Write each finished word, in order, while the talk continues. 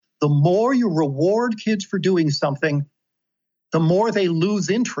The more you reward kids for doing something, the more they lose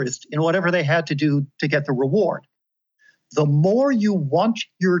interest in whatever they had to do to get the reward. The more you want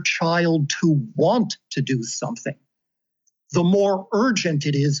your child to want to do something, the more urgent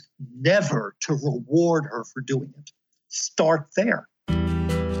it is never to reward her for doing it. Start there.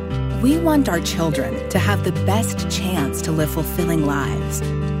 We want our children to have the best chance to live fulfilling lives.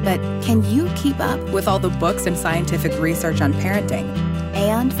 But can you keep up with all the books and scientific research on parenting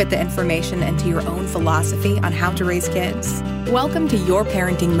and fit the information into your own philosophy on how to raise kids? Welcome to Your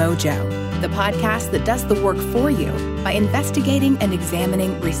Parenting Mojo, the podcast that does the work for you by investigating and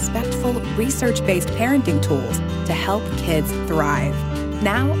examining respectful, research-based parenting tools to help kids thrive.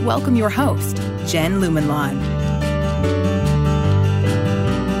 Now, welcome your host, Jen Lumenlawn.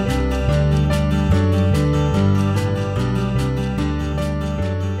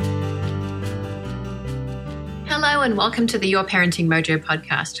 Hello and welcome to the Your Parenting Mojo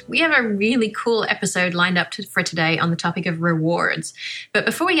podcast. We have a really cool episode lined up for today on the topic of rewards. But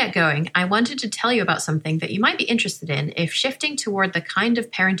before we get going, I wanted to tell you about something that you might be interested in if shifting toward the kind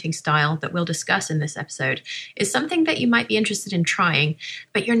of parenting style that we'll discuss in this episode is something that you might be interested in trying,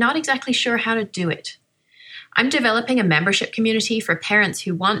 but you're not exactly sure how to do it. I'm developing a membership community for parents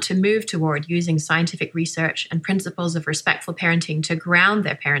who want to move toward using scientific research and principles of respectful parenting to ground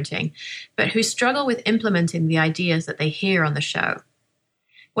their parenting, but who struggle with implementing the ideas that they hear on the show.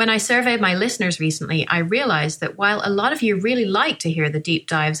 When I surveyed my listeners recently, I realized that while a lot of you really like to hear the deep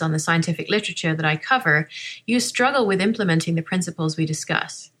dives on the scientific literature that I cover, you struggle with implementing the principles we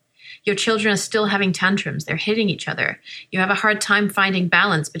discuss. Your children are still having tantrums. They're hitting each other. You have a hard time finding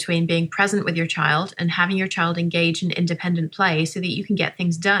balance between being present with your child and having your child engage in independent play so that you can get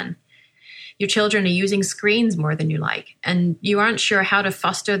things done. Your children are using screens more than you like, and you aren't sure how to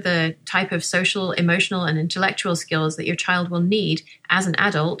foster the type of social, emotional, and intellectual skills that your child will need as an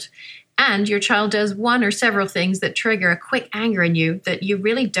adult. And your child does one or several things that trigger a quick anger in you that you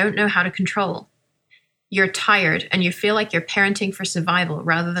really don't know how to control. You're tired and you feel like you're parenting for survival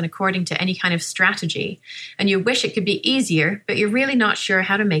rather than according to any kind of strategy, and you wish it could be easier, but you're really not sure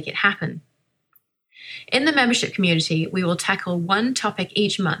how to make it happen. In the membership community, we will tackle one topic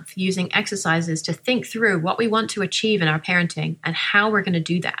each month using exercises to think through what we want to achieve in our parenting and how we're going to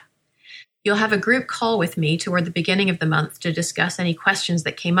do that. You'll have a group call with me toward the beginning of the month to discuss any questions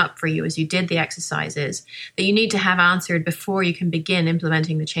that came up for you as you did the exercises that you need to have answered before you can begin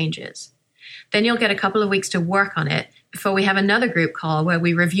implementing the changes. Then you'll get a couple of weeks to work on it before we have another group call where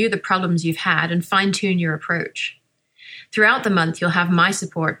we review the problems you've had and fine-tune your approach. Throughout the month, you'll have my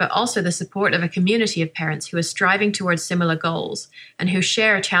support, but also the support of a community of parents who are striving towards similar goals and who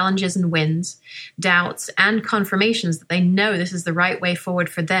share challenges and wins, doubts, and confirmations that they know this is the right way forward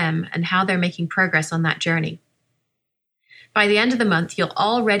for them and how they're making progress on that journey. By the end of the month, you'll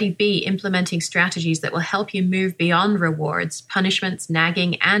already be implementing strategies that will help you move beyond rewards, punishments,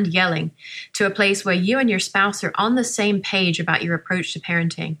 nagging, and yelling to a place where you and your spouse are on the same page about your approach to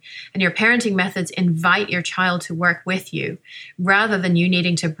parenting, and your parenting methods invite your child to work with you, rather than you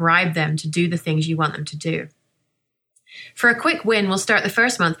needing to bribe them to do the things you want them to do. For a quick win, we'll start the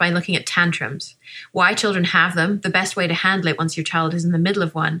first month by looking at tantrums, why children have them, the best way to handle it once your child is in the middle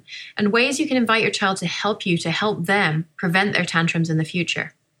of one, and ways you can invite your child to help you to help them prevent their tantrums in the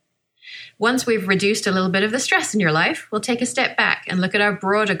future. Once we've reduced a little bit of the stress in your life, we'll take a step back and look at our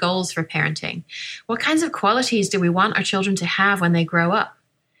broader goals for parenting. What kinds of qualities do we want our children to have when they grow up?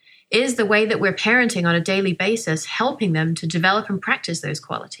 Is the way that we're parenting on a daily basis helping them to develop and practice those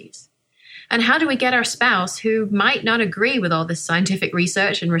qualities? And how do we get our spouse, who might not agree with all this scientific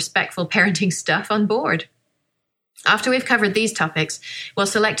research and respectful parenting stuff, on board? After we've covered these topics, we'll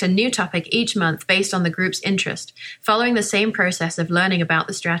select a new topic each month based on the group's interest, following the same process of learning about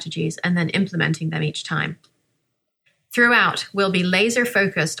the strategies and then implementing them each time. Throughout, we'll be laser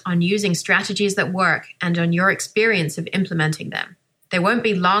focused on using strategies that work and on your experience of implementing them. There won't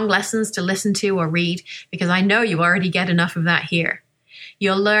be long lessons to listen to or read, because I know you already get enough of that here.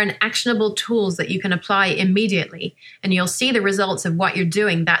 You'll learn actionable tools that you can apply immediately, and you'll see the results of what you're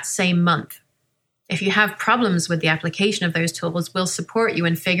doing that same month. If you have problems with the application of those tools, we'll support you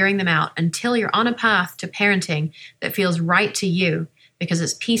in figuring them out until you're on a path to parenting that feels right to you because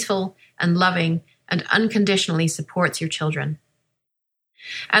it's peaceful and loving and unconditionally supports your children.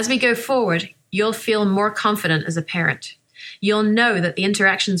 As we go forward, you'll feel more confident as a parent. You'll know that the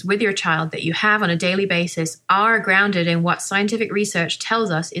interactions with your child that you have on a daily basis are grounded in what scientific research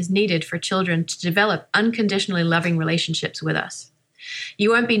tells us is needed for children to develop unconditionally loving relationships with us. You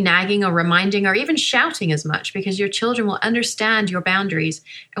won't be nagging or reminding or even shouting as much because your children will understand your boundaries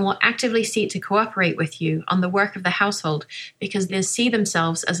and will actively seek to cooperate with you on the work of the household because they see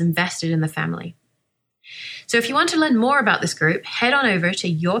themselves as invested in the family. So if you want to learn more about this group, head on over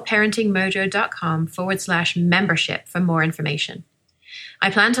to yourparentingmojo.com/membership for more information. I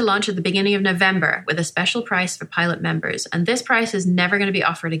plan to launch at the beginning of November with a special price for pilot members, and this price is never going to be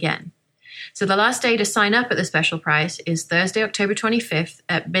offered again. So the last day to sign up at the special price is Thursday, October 25th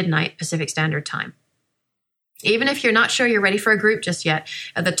at midnight Pacific Standard Time. Even if you're not sure you're ready for a group just yet,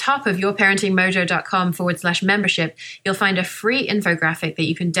 at the top of yourparentingmojo.com/membership, you'll find a free infographic that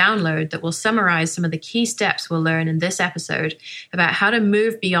you can download that will summarize some of the key steps we'll learn in this episode about how to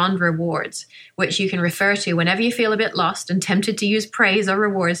move beyond rewards, which you can refer to whenever you feel a bit lost and tempted to use praise or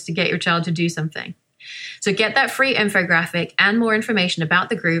rewards to get your child to do something. So get that free infographic and more information about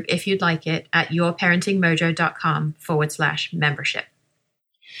the group if you'd like it at yourparentingmojo.com/membership.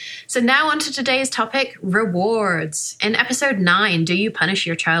 So now on to today's topic, rewards. In episode 9, Do You Punish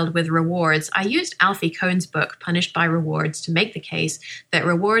Your Child with Rewards? I used Alfie Kohn's book, Punished by Rewards, to make the case that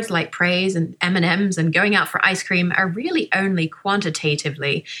rewards like praise and M&Ms and going out for ice cream are really only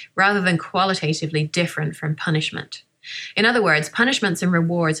quantitatively rather than qualitatively different from punishment. In other words, punishments and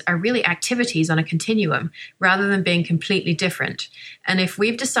rewards are really activities on a continuum rather than being completely different. And if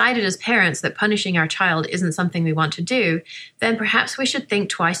we've decided as parents that punishing our child isn't something we want to do, then perhaps we should think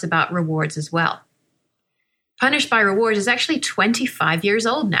twice about rewards as well. Punished by Rewards is actually 25 years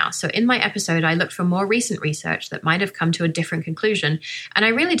old now. So in my episode, I looked for more recent research that might have come to a different conclusion, and I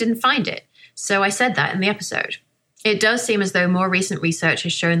really didn't find it. So I said that in the episode. It does seem as though more recent research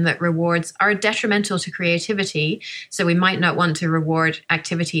has shown that rewards are detrimental to creativity, so we might not want to reward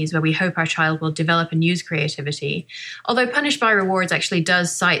activities where we hope our child will develop and use creativity. Although Punished by Rewards actually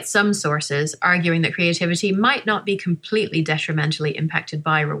does cite some sources arguing that creativity might not be completely detrimentally impacted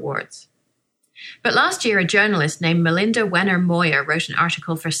by rewards. But last year, a journalist named Melinda Wenner Moyer wrote an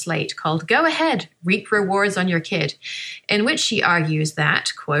article for Slate called Go Ahead, Reap Rewards on Your Kid, in which she argues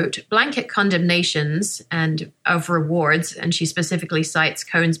that, quote, blanket condemnations and of rewards, and she specifically cites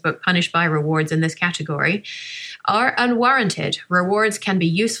Kohn's book Punished by Rewards in this category, are unwarranted. Rewards can be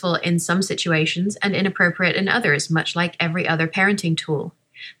useful in some situations and inappropriate in others, much like every other parenting tool.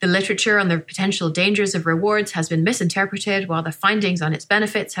 The literature on the potential dangers of rewards has been misinterpreted, while the findings on its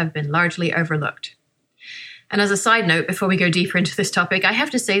benefits have been largely overlooked. And as a side note, before we go deeper into this topic, I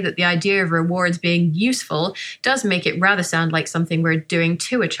have to say that the idea of rewards being useful does make it rather sound like something we're doing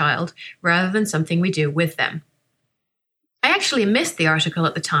to a child, rather than something we do with them. I actually missed the article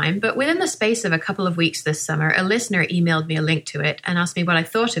at the time, but within the space of a couple of weeks this summer, a listener emailed me a link to it and asked me what I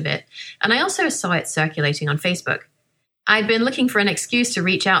thought of it, and I also saw it circulating on Facebook. I'd been looking for an excuse to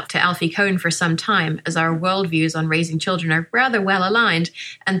reach out to Alfie Kohn for some time, as our worldviews on raising children are rather well aligned,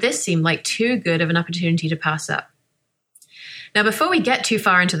 and this seemed like too good of an opportunity to pass up. Now, before we get too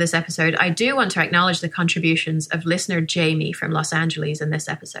far into this episode, I do want to acknowledge the contributions of listener Jamie from Los Angeles in this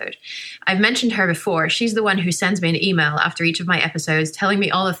episode. I've mentioned her before. She's the one who sends me an email after each of my episodes telling me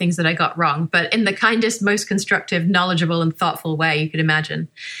all the things that I got wrong, but in the kindest, most constructive, knowledgeable, and thoughtful way you could imagine.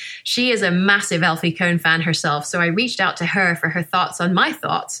 She is a massive Alfie Kohn fan herself, so I reached out to her for her thoughts on my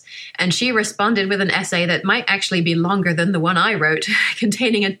thoughts, and she responded with an essay that might actually be longer than the one I wrote,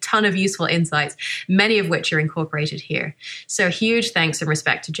 containing a ton of useful insights, many of which are incorporated here. So huge thanks and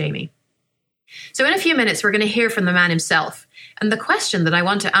respect to Jamie. So in a few minutes, we're going to hear from the man himself. And the question that I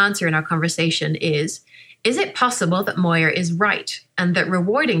want to answer in our conversation is it possible that Moyer is right and that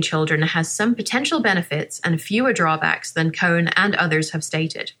rewarding children has some potential benefits and fewer drawbacks than Kohn and others have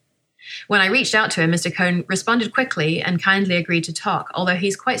stated? When I reached out to him, Mr. Kohn responded quickly and kindly agreed to talk, although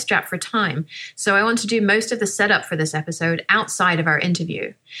he's quite strapped for time, so I want to do most of the setup for this episode outside of our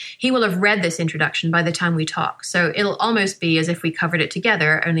interview. He will have read this introduction by the time we talk, so it'll almost be as if we covered it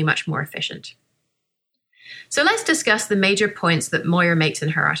together, only much more efficient. So let's discuss the major points that Moyer makes in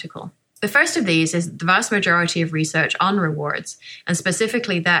her article. The first of these is the vast majority of research on rewards, and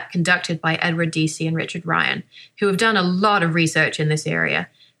specifically that conducted by Edward Deasy and Richard Ryan, who have done a lot of research in this area,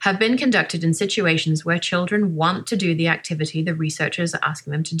 have been conducted in situations where children want to do the activity the researchers are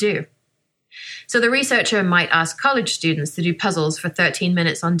asking them to do. So the researcher might ask college students to do puzzles for 13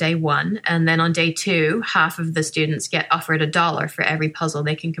 minutes on day 1, and then on day 2, half of the students get offered $1 for every puzzle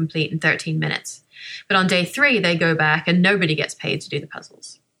they can complete in 13 minutes. But on day 3, they go back and nobody gets paid to do the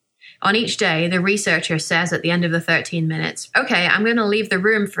puzzles. On each day, the researcher says at the end of the 13 minutes, okay, I'm going to leave the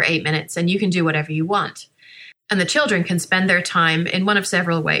room for 8 minutes and you can do whatever you want. And the children can spend their time in one of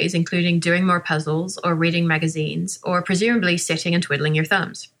several ways, including doing more puzzles or reading magazines, or presumably sitting and twiddling your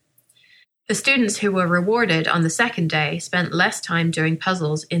thumbs. The students who were rewarded on the second day spent less time doing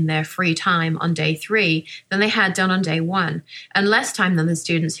puzzles in their free time on day 3 than they had done on day 1, and less time than the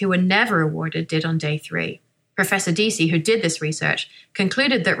students who were never rewarded did on day 3. Professor Deasy, who did this research,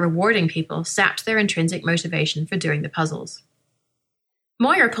 concluded that rewarding people sapped their intrinsic motivation for doing the puzzles.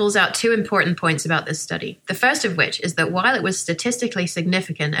 Moyer pulls out 2 important points about this study, the first of which is that while it was statistically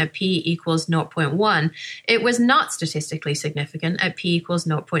significant at p equals 0.1, it was not statistically significant at p equals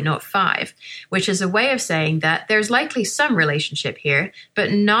 0.05, which is a way of saying that there's likely some relationship here,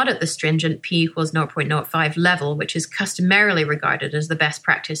 but not at the stringent p equals 0.05 level, which is customarily regarded as the best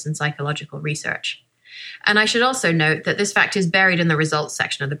practice in psychological research. And I should also note that this fact is buried in the results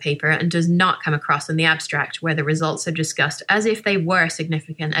section of the paper and does not come across in the abstract, where the results are discussed as if they were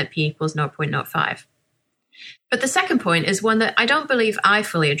significant at p equals 0.05. But the second point is one that I don't believe I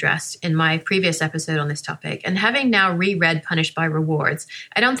fully addressed in my previous episode on this topic, and having now reread Punished by Rewards,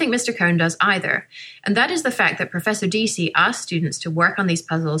 I don't think Mr. Cohn does either. And that is the fact that Professor Deasy asked students to work on these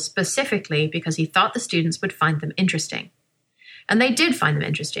puzzles specifically because he thought the students would find them interesting. And they did find them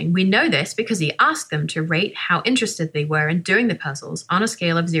interesting. We know this because he asked them to rate how interested they were in doing the puzzles on a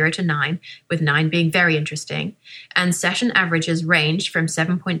scale of 0 to 9, with 9 being very interesting, and session averages ranged from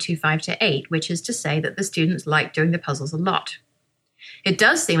 7.25 to 8, which is to say that the students liked doing the puzzles a lot. It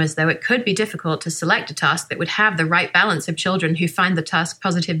does seem as though it could be difficult to select a task that would have the right balance of children who find the task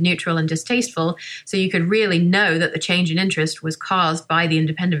positive, neutral, and distasteful, so you could really know that the change in interest was caused by the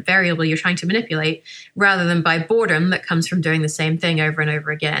independent variable you're trying to manipulate, rather than by boredom that comes from doing the same thing over and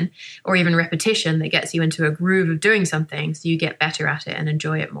over again, or even repetition that gets you into a groove of doing something so you get better at it and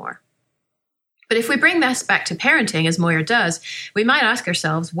enjoy it more. But if we bring this back to parenting, as Moyer does, we might ask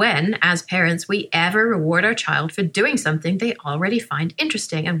ourselves when, as parents, we ever reward our child for doing something they already find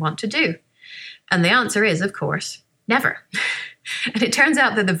interesting and want to do. And the answer is, of course, never. And it turns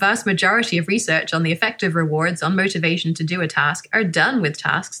out that the vast majority of research on the effect of rewards on motivation to do a task are done with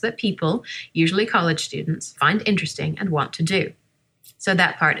tasks that people, usually college students, find interesting and want to do. So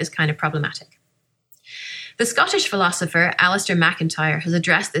that part is kind of problematic. The Scottish philosopher Alistair MacIntyre has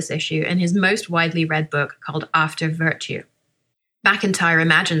addressed this issue in his most widely read book called After Virtue. MacIntyre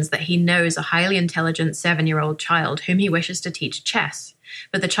imagines that he knows a highly intelligent 7-year-old child whom he wishes to teach chess,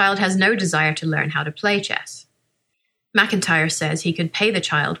 but the child has no desire to learn how to play chess. MacIntyre says he could pay the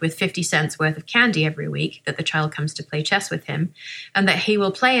child with 50 cents worth of candy every week that the child comes to play chess with him, and that he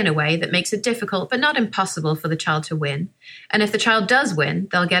will play in a way that makes it difficult but not impossible for the child to win, and if the child does win,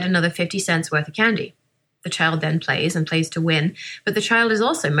 they'll get another 50 cents worth of candy. The child then plays and plays to win, but the child is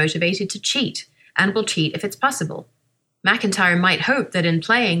also motivated to cheat, and will cheat if it's possible. MacIntyre might hope that in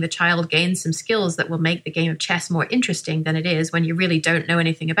playing, the child gains some skills that will make the game of chess more interesting than it is when you really don't know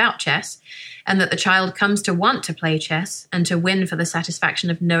anything about chess, and that the child comes to want to play chess and to win for the satisfaction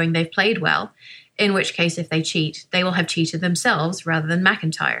of knowing they've played well, in which case if they cheat, they will have cheated themselves rather than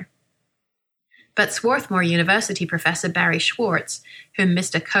MacIntyre. But Swarthmore University professor Barry Schwartz, whom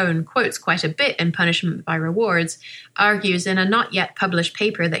Mr. Cohn quotes quite a bit in Punishment by Rewards, argues in a not yet published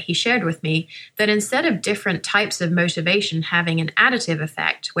paper that he shared with me that instead of different types of motivation having an additive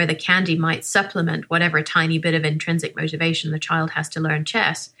effect, where the candy might supplement whatever tiny bit of intrinsic motivation the child has to learn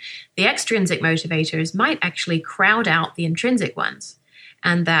chess, the extrinsic motivators might actually crowd out the intrinsic ones.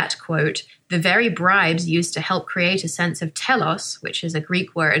 And that, quote, the very bribes used to help create a sense of telos, which is a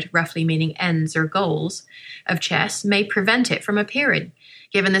Greek word roughly meaning ends or goals, of chess may prevent it from appearing.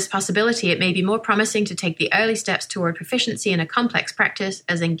 Given this possibility, it may be more promising to take the early steps toward proficiency in a complex practice,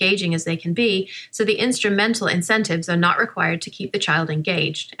 as engaging as they can be, so the instrumental incentives are not required to keep the child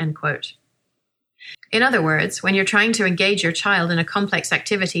engaged, end quote. In other words, when you're trying to engage your child in a complex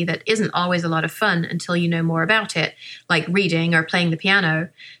activity that isn't always a lot of fun until you know more about it, like reading or playing the piano,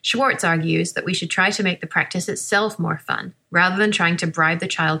 Schwartz argues that we should try to make the practice itself more fun, rather than trying to bribe the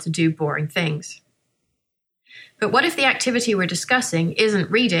child to do boring things. But what if the activity we're discussing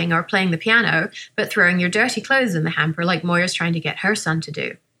isn't reading or playing the piano, but throwing your dirty clothes in the hamper like Moyer's trying to get her son to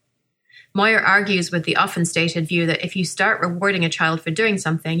do? Moyer argues with the often stated view that if you start rewarding a child for doing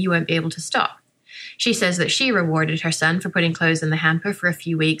something, you won't be able to stop. She says that she rewarded her son for putting clothes in the hamper for a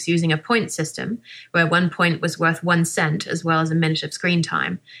few weeks using a point system, where 1 point was worth 1 cent as well as a minute of screen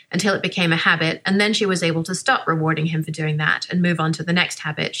time, until it became a habit, and then she was able to stop rewarding him for doing that and move on to the next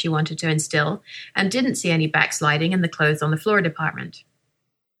habit she wanted to instill, and didn't see any backsliding in the clothes on the floor department.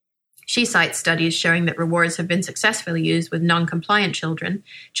 She cites studies showing that rewards have been successfully used with non-compliant children,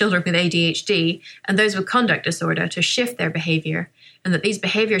 children with ADHD, and those with conduct disorder to shift their behavior, and that these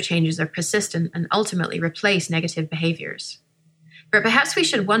behavior changes are persistent and ultimately replace negative behaviors. But perhaps we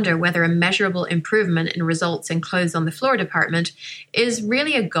should wonder whether a measurable improvement in results in clothes on the floor department is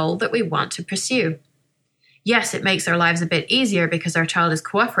really a goal that we want to pursue. Yes, it makes our lives a bit easier because our child is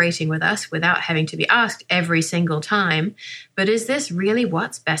cooperating with us without having to be asked every single time, but is this really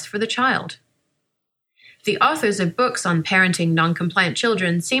what's best for the child? The authors of books on parenting non-compliant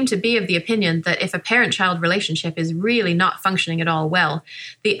children seem to be of the opinion that if a parent-child relationship is really not functioning at all well,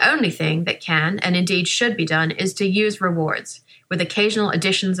 the only thing that can, and indeed should be done, is to use rewards, with occasional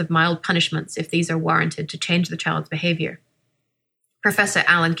additions of mild punishments if these are warranted to change the child's behavior. Professor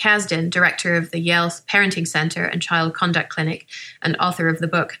Alan Kasdan, director of the Yale Parenting Center and Child Conduct Clinic and author of the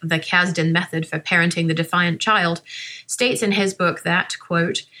book The Kasdan Method for Parenting the Defiant Child, states in his book that,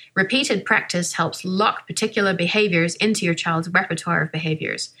 quote, repeated practice helps lock particular behaviors into your child's repertoire of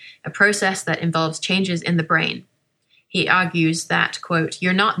behaviors, a process that involves changes in the brain. He argues that, quote,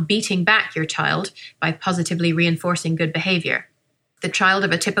 you're not beating back your child by positively reinforcing good behavior. The child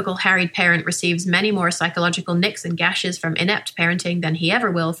of a typical harried parent receives many more psychological nicks and gashes from inept parenting than he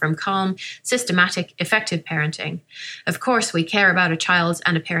ever will from calm, systematic, effective parenting. Of course, we care about a child's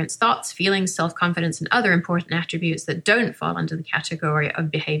and a parent's thoughts, feelings, self-confidence, and other important attributes that don't fall under the category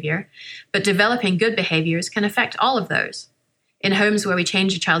of behavior, but developing good behaviors can affect all of those. In homes where we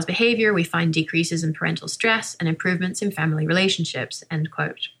change a child's behavior, we find decreases in parental stress and improvements in family relationships, end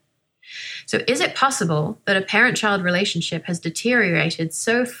quote. So is it possible that a parent-child relationship has deteriorated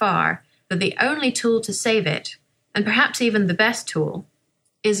so far that the only tool to save it, and perhaps even the best tool,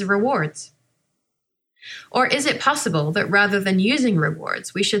 is rewards? Or is it possible that rather than using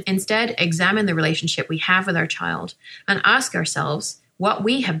rewards, we should instead examine the relationship we have with our child and ask ourselves what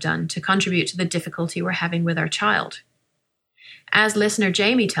we have done to contribute to the difficulty we're having with our child? As listener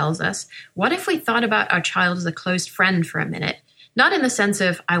Jamie tells us, what if we thought about our child as a close friend for a minute? Not in the sense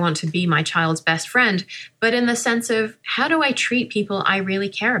of, I want to be my child's best friend, but in the sense of, how do I treat people I really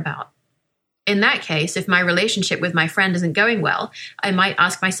care about? In that case, if my relationship with my friend isn't going well, I might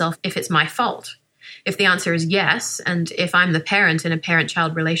ask myself if it's my fault. If the answer is yes, and if I'm the parent in a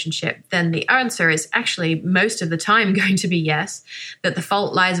parent-child relationship, then the answer is actually most of the time going to be yes, that the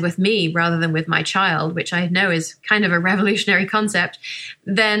fault lies with me rather than with my child, which I know is kind of a revolutionary concept,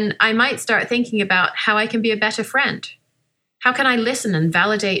 then I might start thinking about how I can be a better friend. How can I listen and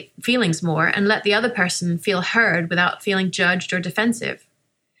validate feelings more and let the other person feel heard without feeling judged or defensive?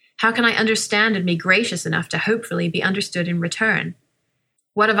 How can I understand and be gracious enough to hopefully be understood in return?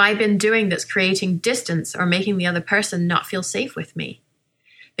 What have I been doing that's creating distance or making the other person not feel safe with me?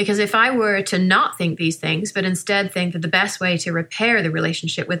 Because if I were to not think these things, but instead think that the best way to repair the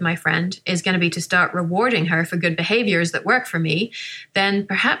relationship with my friend is going to be to start rewarding her for good behaviors that work for me, then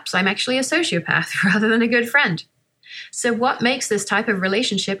perhaps I'm actually a sociopath rather than a good friend. So what makes this type of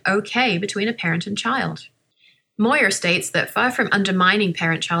relationship okay between a parent and child? Moyer states that far from undermining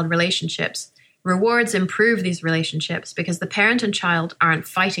parent-child relationships, rewards improve these relationships because the parent and child aren't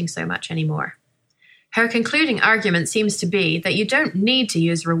fighting so much anymore. Her concluding argument seems to be that you don't need to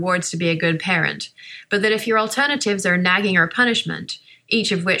use rewards to be a good parent, but that if your alternatives are nagging or punishment,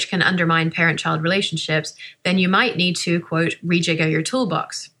 each of which can undermine parent-child relationships, then you might need to, quote, rejigger your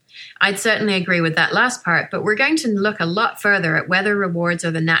toolbox. I'd certainly agree with that last part, but we're going to look a lot further at whether rewards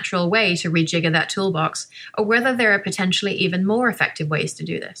are the natural way to rejigger that toolbox, or whether there are potentially even more effective ways to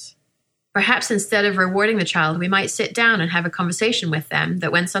do this. Perhaps instead of rewarding the child, we might sit down and have a conversation with them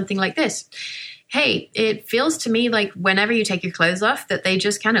that went something like this. Hey, it feels to me like whenever you take your clothes off that they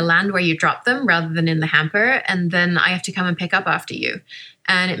just kind of land where you drop them rather than in the hamper, and then I have to come and pick up after you.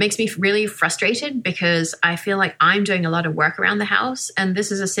 And it makes me really frustrated because I feel like I'm doing a lot of work around the house, and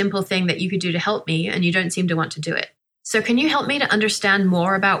this is a simple thing that you could do to help me, and you don't seem to want to do it. So can you help me to understand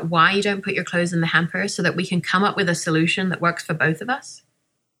more about why you don't put your clothes in the hamper so that we can come up with a solution that works for both of us?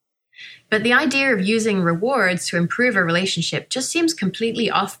 But the idea of using rewards to improve a relationship just seems completely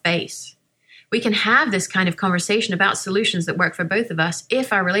off base. We can have this kind of conversation about solutions that work for both of us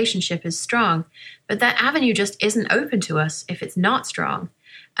if our relationship is strong, but that avenue just isn't open to us if it's not strong.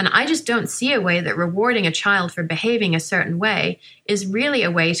 And I just don't see a way that rewarding a child for behaving a certain way is really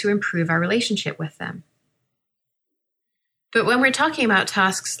a way to improve our relationship with them. But when we're talking about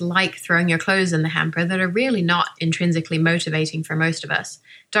tasks like throwing your clothes in the hamper that are really not intrinsically motivating for most of us,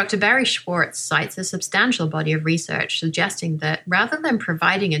 Dr. Barry Schwartz cites a substantial body of research suggesting that rather than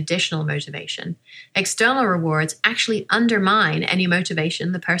providing additional motivation, external rewards actually undermine any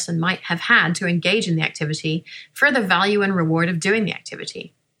motivation the person might have had to engage in the activity for the value and reward of doing the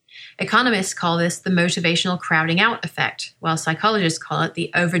activity. Economists call this the motivational crowding out effect, while psychologists call it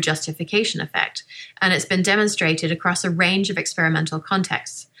the overjustification effect, and it's been demonstrated across a range of experimental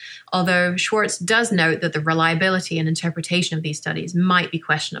contexts, although Schwartz does note that the reliability and interpretation of these studies might be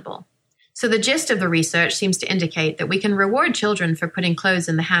questionable. So the gist of the research seems to indicate that we can reward children for putting clothes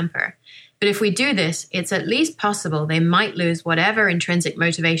in the hamper, but if we do this, it's at least possible they might lose whatever intrinsic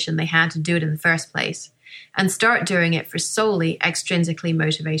motivation they had to do it in the first place, and start doing it for solely extrinsically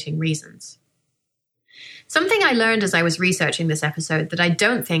motivating reasons. Something I learned as I was researching this episode that I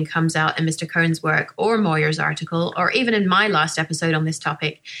don't think comes out in Mr. Cohn's work or Moyer's article, or even in my last episode on this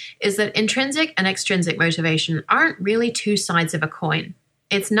topic, is that intrinsic and extrinsic motivation aren't really two sides of a coin.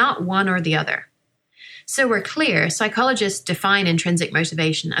 It's not one or the other. So we're clear, psychologists define intrinsic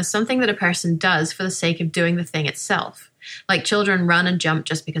motivation as something that a person does for the sake of doing the thing itself, like children run and jump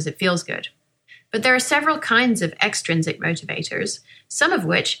just because it feels good. But there are several kinds of extrinsic motivators, some of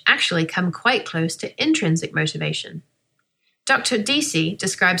which actually come quite close to intrinsic motivation. Dr. Deasy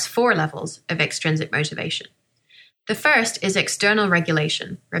describes 4 levels of extrinsic motivation. The first is external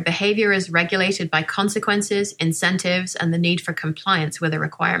regulation, where behavior is regulated by consequences, incentives, and the need for compliance with a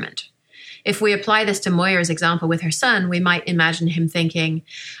requirement. If we apply this to Moyer's example with her son, we might imagine him thinking,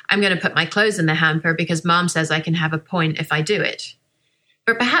 I'm going to put my clothes in the hamper because mom says I can have a point if I do it.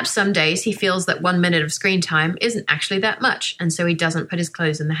 But perhaps some days he feels that 1 minute of screen time isn't actually that much, and so he doesn't put his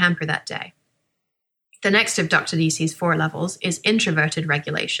clothes in the hamper that day. The next of Dr. Deasy's 4 levels is introverted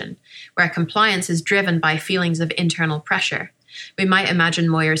regulation, where compliance is driven by feelings of internal pressure. We might imagine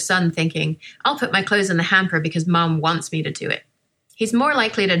Moyer's son thinking, I'll put my clothes in the hamper because mom wants me to do it. He's more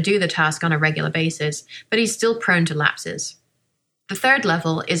likely to do the task on a regular basis, but he's still prone to lapses. The third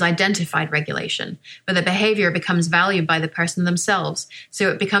level is identified regulation, where the behavior becomes valued by the person themselves, so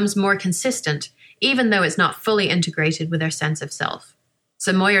it becomes more consistent, even though it's not fully integrated with their sense of self.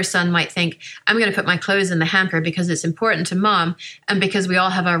 So Moyer's son might think, I'm going to put my clothes in the hamper because it's important to mom and because we all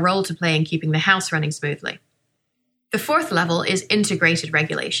have our role to play in keeping the house running smoothly. The fourth level is integrated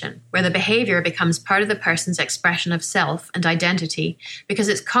regulation, where the behavior becomes part of the person's expression of self and identity because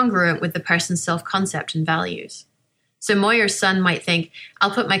it's congruent with the person's self-concept and values. So Moyer's son might think, I'll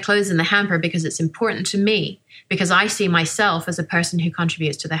put my clothes in the hamper because it's important to me, because I see myself as a person who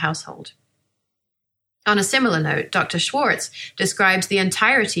contributes to the household. On a similar note, Dr. Schwartz describes the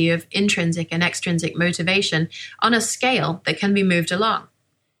entirety of intrinsic and extrinsic motivation on a scale that can be moved along.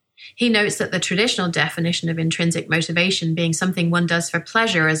 He notes that the traditional definition of intrinsic motivation being something one does for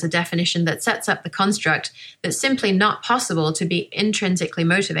pleasure is a definition that sets up the construct that's simply not possible to be intrinsically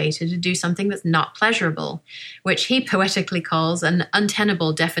motivated to do something that's not pleasurable, which he poetically calls an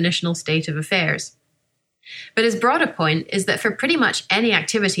untenable definitional state of affairs. But his broader point is that for pretty much any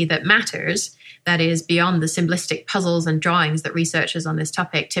activity that matters, that is, beyond the simplistic puzzles and drawings that researchers on this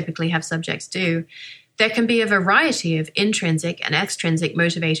topic typically have subjects do, there can be a variety of intrinsic and extrinsic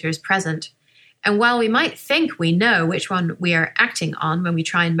motivators present. And while we might think we know which one we are acting on when we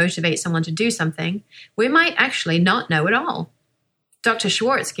try and motivate someone to do something, we might actually not know at all. Dr.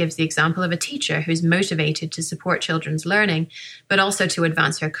 Schwartz gives the example of a teacher who's motivated to support children's learning, but also to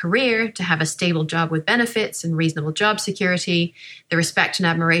advance her career, to have a stable job with benefits and reasonable job security, the respect and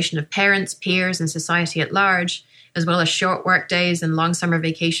admiration of parents, peers, and society at large, as well as short work days and long summer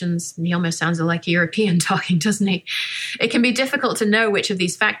vacations. He almost sounds like a European talking, doesn't he? It can be difficult to know which of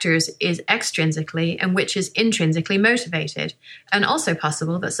these factors is extrinsically and which is intrinsically motivated, and also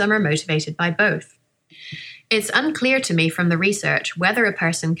possible that some are motivated by both. It's unclear to me from the research whether a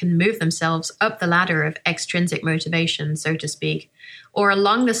person can move themselves up the ladder of extrinsic motivation, so to speak, or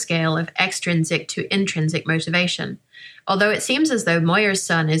along the scale of extrinsic to intrinsic motivation, although it seems as though Moyer's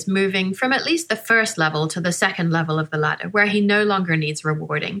son is moving from at least the first level to the second level of the ladder, where he no longer needs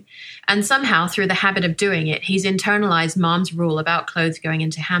rewarding, and somehow through the habit of doing it, he's internalized mom's rule about clothes going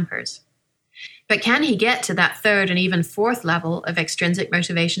into hampers. But can he get to that third and even fourth level of extrinsic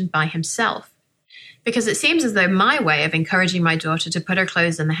motivation by himself? Because it seems as though my way of encouraging my daughter to put her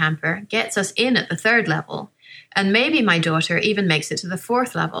clothes in the hamper gets us in at the third level, and maybe my daughter even makes it to the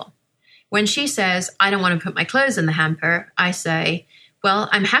fourth level. When she says, I don't want to put my clothes in the hamper, I say, well,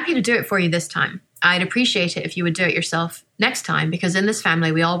 I'm happy to do it for you this time. I'd appreciate it if you would do it yourself next time, because in this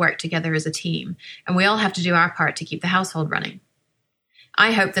family we all work together as a team, and we all have to do our part to keep the household running.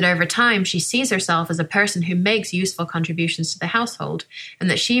 I hope that over time she sees herself as a person who makes useful contributions to the household, and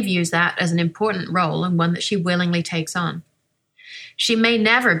that she views that as an important role and one that she willingly takes on. She may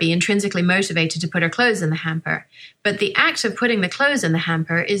never be intrinsically motivated to put her clothes in the hamper, but the act of putting the clothes in the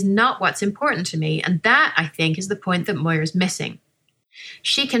hamper is not what's important to me, and that, I think, is the point that Moyer's missing.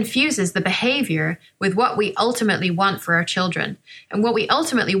 She confuses the behavior with what we ultimately want for our children. And what we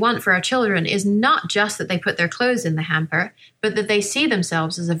ultimately want for our children is not just that they put their clothes in the hamper, but that they see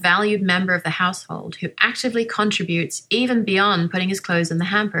themselves as a valued member of the household who actively contributes even beyond putting his clothes in the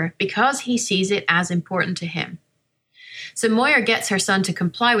hamper because he sees it as important to him. So Moyer gets her son to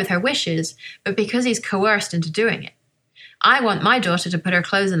comply with her wishes, but because he's coerced into doing it. I want my daughter to put her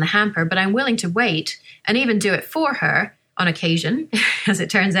clothes in the hamper, but I'm willing to wait and even do it for her, on occasion, as it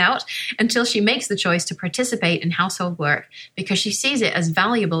turns out, until she makes the choice to participate in household work because she sees it as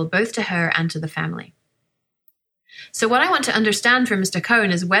valuable both to her and to the family. So what I want to understand from Mr.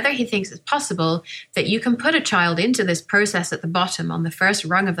 Cohn is whether he thinks it's possible that you can put a child into this process at the bottom on the first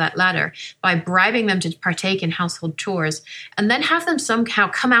rung of that ladder by bribing them to partake in household chores and then have them somehow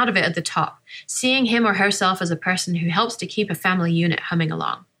come out of it at the top, seeing him or herself as a person who helps to keep a family unit humming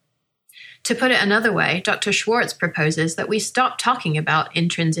along. To put it another way, Dr. Schwartz proposes that we stop talking about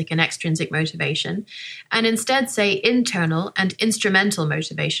intrinsic and extrinsic motivation and instead say internal and instrumental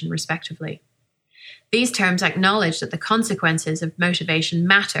motivation, respectively. These terms acknowledge that the consequences of motivation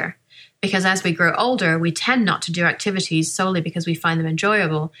matter, because as we grow older, we tend not to do activities solely because we find them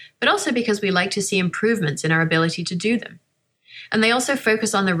enjoyable, but also because we like to see improvements in our ability to do them. And they also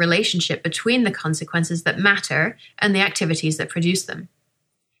focus on the relationship between the consequences that matter and the activities that produce them.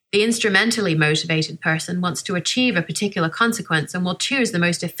 The instrumentally motivated person wants to achieve a particular consequence and will choose the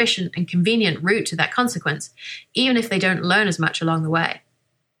most efficient and convenient route to that consequence, even if they don't learn as much along the way.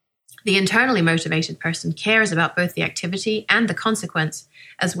 The internally motivated person cares about both the activity and the consequence,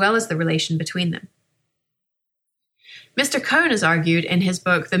 as well as the relation between them. Mr. Cohn has argued in his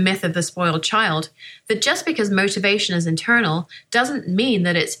book, The Myth of the Spoiled Child, that just because motivation is internal doesn't mean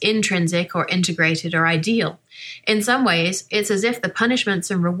that it's intrinsic or integrated or ideal. In some ways, it's as if the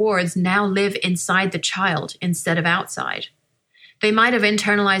punishments and rewards now live inside the child instead of outside. They might have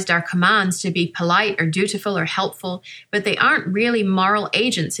internalized our commands to be polite or dutiful or helpful, but they aren't really moral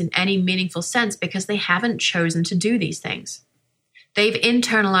agents in any meaningful sense because they haven't chosen to do these things. They've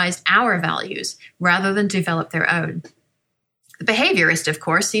internalized our values rather than developed their own. The behaviorist, of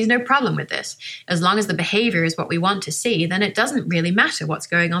course, sees no problem with this. As long as the behavior is what we want to see, then it doesn't really matter what's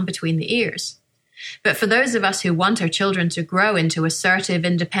going on between the ears. But for those of us who want our children to grow into assertive,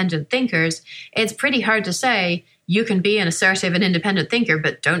 independent thinkers, it's pretty hard to say, you can be an assertive and independent thinker,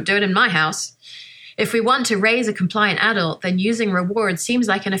 but don't do it in my house. If we want to raise a compliant adult, then using rewards seems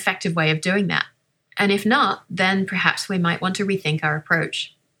like an effective way of doing that. And if not, then perhaps we might want to rethink our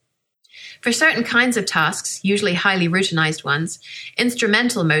approach. For certain kinds of tasks, usually highly routinized ones,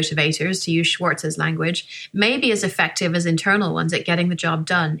 instrumental motivators, to use Schwartz's language, may be as effective as internal ones at getting the job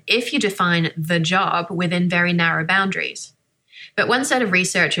done if you define the job within very narrow boundaries. But one set of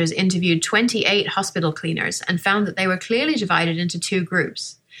researchers interviewed 28 hospital cleaners and found that they were clearly divided into two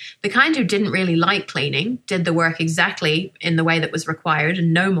groups. The kind who didn't really like cleaning, did the work exactly in the way that was required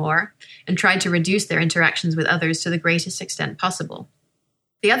and no more, and tried to reduce their interactions with others to the greatest extent possible.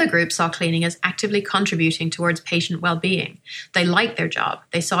 The other group saw cleaning as actively contributing towards patient well-being. They liked their job,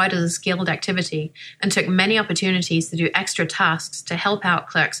 they saw it as a skilled activity, and took many opportunities to do extra tasks to help out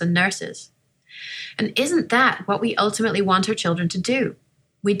clerks and nurses. And isn't that what we ultimately want our children to do?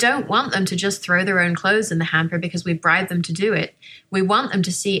 We don't want them to just throw their own clothes in the hamper because we bribed them to do it. We want them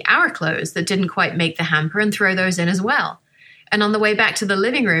to see our clothes that didn't quite make the hamper and throw those in as well. And on the way back to the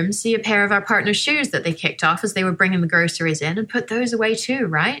living room, see a pair of our partner's shoes that they kicked off as they were bringing the groceries in and put those away too,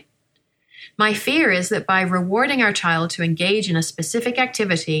 right? My fear is that by rewarding our child to engage in a specific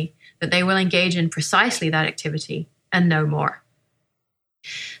activity, that they will engage in precisely that activity and no more.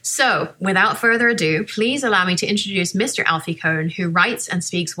 So, without further ado, please allow me to introduce Mr. Alfie Cohn, who writes and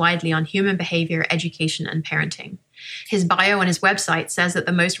speaks widely on human behavior, education, and parenting. His bio on his website says that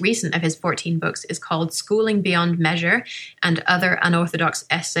the most recent of his 14 books is called Schooling Beyond Measure and Other Unorthodox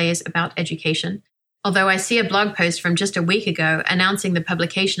Essays About Education. Although I see a blog post from just a week ago announcing the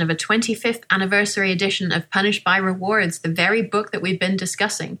publication of a 25th anniversary edition of Punished by Rewards, the very book that we've been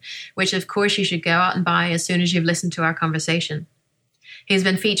discussing, which of course you should go out and buy as soon as you've listened to our conversation. He's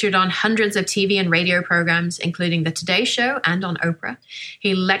been featured on hundreds of TV and radio programs, including The Today Show and on Oprah.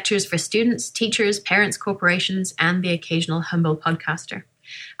 He lectures for students, teachers, parents, corporations, and the occasional humble podcaster.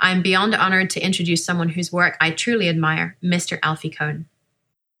 I'm beyond honored to introduce someone whose work I truly admire, Mr. Alfie Cohn.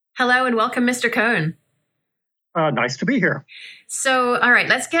 Hello and welcome, Mr. Cohn. Nice to be here. So, all right,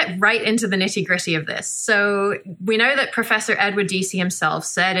 let's get right into the nitty-gritty of this. So we know that Professor Edward Deci himself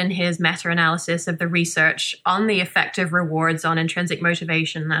said in his meta-analysis of the research on the effect of rewards on intrinsic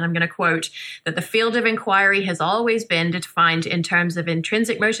motivation, and I'm going to quote, that the field of inquiry has always been defined in terms of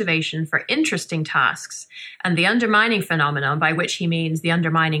intrinsic motivation for interesting tasks, and the undermining phenomenon, by which he means the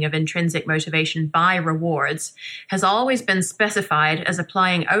undermining of intrinsic motivation by rewards, has always been specified as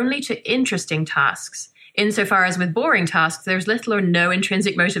applying only to interesting tasks. Insofar as with boring tasks, there's little or no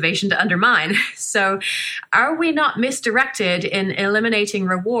intrinsic motivation to undermine. So are we not misdirected in eliminating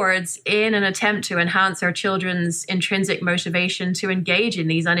rewards in an attempt to enhance our children's intrinsic motivation to engage in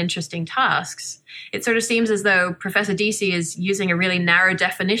these uninteresting tasks? It sort of seems as though Professor Deci is using a really narrow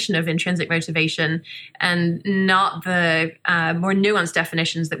definition of intrinsic motivation and not the more nuanced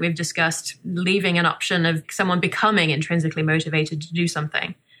definitions that we've discussed, leaving an option of someone becoming intrinsically motivated to do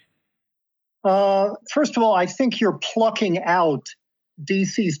something. First of all, I think you're plucking out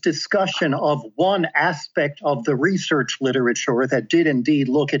Deci's discussion of one aspect of the research literature that did indeed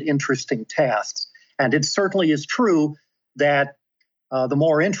look at interesting tasks. And it certainly is true that the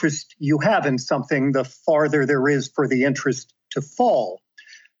more interest you have in something, the farther there is for the interest to fall.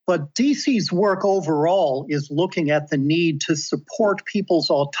 But Deci's work overall is looking at the need to support people's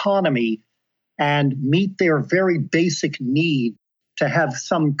autonomy and meet their very basic need to have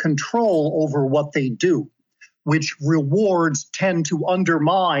some control over what they do, which rewards tend to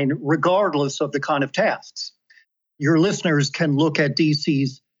undermine regardless of the kind of tasks. Your listeners can look at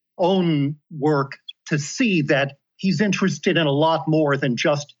Deci's own work to see that he's interested in a lot more than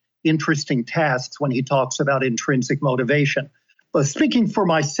just interesting tasks when he talks about intrinsic motivation. But speaking for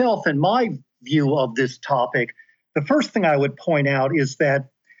myself and my view of this topic, the first thing I would point out is that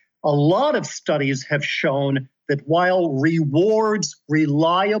a lot of studies have shown that while rewards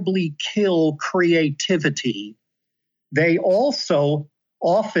reliably kill creativity, they also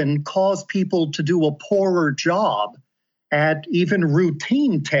often cause people to do a poorer job at even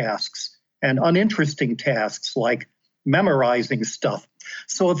routine tasks and uninteresting tasks like memorizing stuff.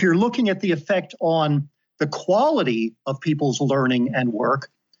 So if you're looking at the effect on the quality of people's learning and work,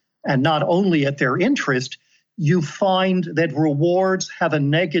 and not only at their interest, you find that rewards have a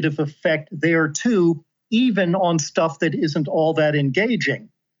negative effect there too, even on stuff that isn't all that engaging.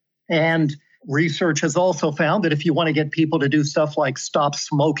 And research has also found that if you want to get people to do stuff like stop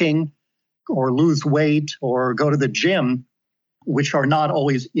smoking or lose weight or go to the gym, which are not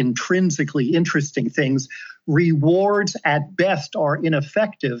always intrinsically interesting things, rewards at best are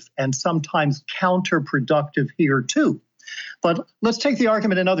ineffective and sometimes counterproductive here too. But let's take the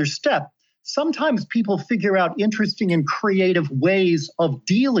argument another step. Sometimes people figure out interesting and creative ways of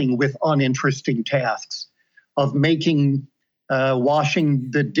dealing with uninteresting tasks, of making, washing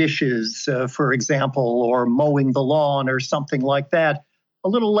the dishes, for example, or mowing the lawn or something like that, a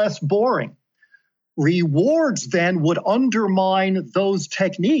little less boring. Rewards then would undermine those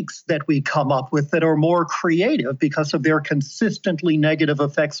techniques that we come up with that are more creative because of their consistently negative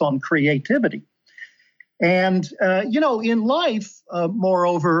effects on creativity. And, in life,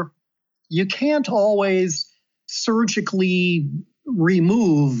 moreover, you can't always surgically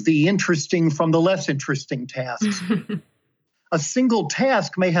remove the interesting from the less interesting tasks. A single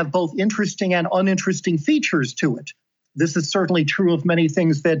task may have both interesting and uninteresting features to it. This is certainly true of many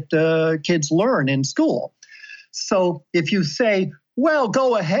things that kids learn in school. So if you say, well,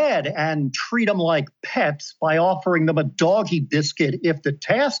 go ahead and treat them like pets by offering them a doggy biscuit if the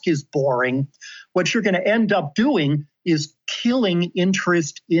task is boring, what you're going to end up doing is killing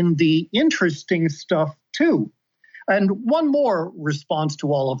interest in the interesting stuff too. And one more response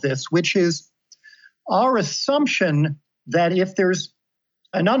to all of this, which is our assumption that if there's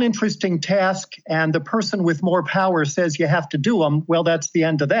an uninteresting task and the person with more power says you have to do them, well, that's the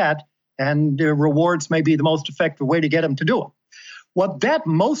end of that. And rewards may be the most effective way to get them to do them. What that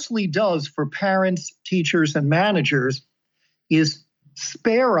mostly does for parents, teachers, and managers is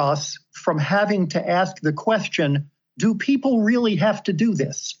spare us from having to ask the question, do people really have to do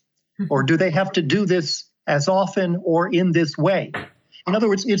this? Or do they have to do this as often or in this way? In other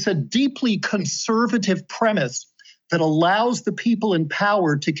words, it's a deeply conservative premise that allows the people in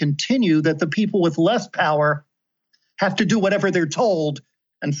power to continue that the people with less power have to do whatever they're told.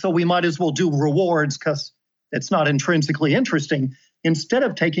 And so we might as well do rewards because it's not intrinsically interesting, instead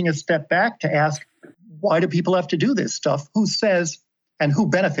of taking a step back to ask, why do people have to do this stuff? Who says and who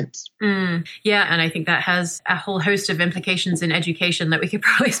benefits. Yeah, and I think that has a whole host of implications in education that we could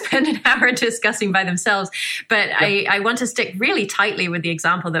probably spend an hour discussing by themselves. But yep. I want to stick really tightly with the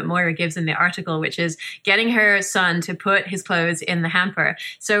example that Moira gives in the article, which is getting her son to put his clothes in the hamper.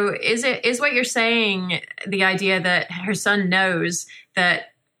 So is what you're saying the idea that her son knows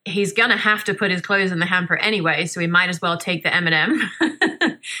that he's going to have to put his clothes in the hamper anyway, so he might as well take the M&M?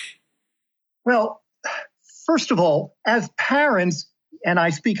 Well, first of all, as parents, and I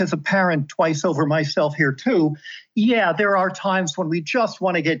speak as a parent twice over myself here too, yeah, there are times when we just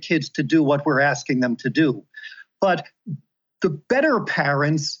want to get kids to do what we're asking them to do. But the better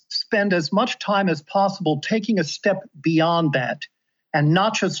parents spend as much time as possible taking a step beyond that and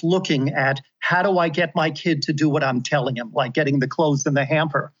not just looking at how do I get my kid to do what I'm telling him, like getting the clothes in the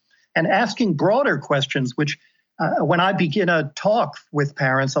hamper, and asking broader questions, which when I begin a talk with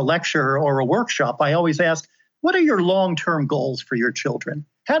parents, a lecture or a workshop, I always ask, what are your long-term goals for your children?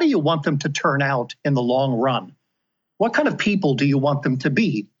 How do you want them to turn out in the long run? What kind of people do you want them to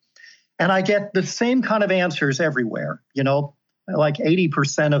be? And I get the same kind of answers everywhere. You know, like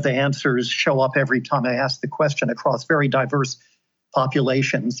 80% of the answers show up every time I ask the question across very diverse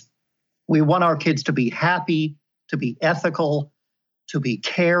populations. We want our kids to be happy, to be ethical, to be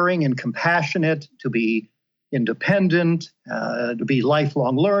caring and compassionate, to be independent, to be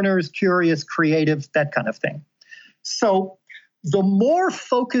lifelong learners, curious, creative, that kind of thing. So the more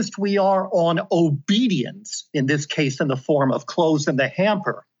focused we are on obedience, in this case in the form of clothes in the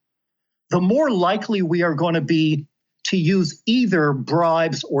hamper, the more likely we are going to be to use either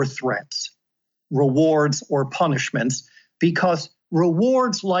bribes or threats, rewards or punishments, because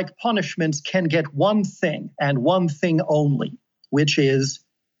rewards, like punishments, can get one thing and one thing only, which is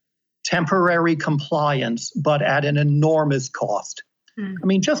temporary compliance, but at an enormous cost. I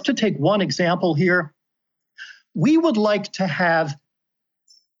mean, just to take one example here, we would like to have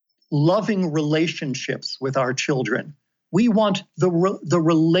loving relationships with our children. We want the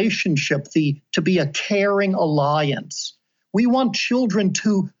relationship to be a caring alliance. We want children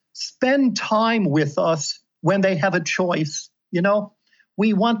to spend time with us when they have a choice. You know,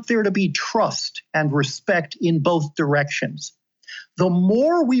 we want there to be trust and respect in both directions. The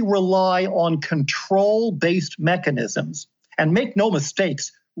more we rely on control-based mechanisms, and make no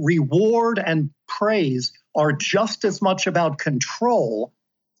mistakes, reward and praise are just as much about control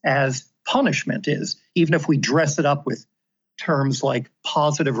as punishment is, even if we dress it up with terms like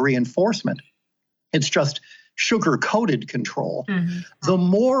positive reinforcement. It's just sugar-coated control. The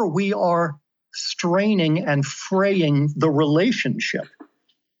more we are straining and fraying the relationship.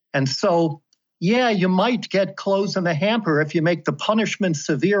 And so, yeah, you might get clothes in the hamper if you make the punishment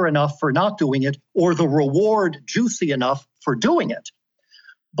severe enough for not doing it or the reward juicy enough for doing it.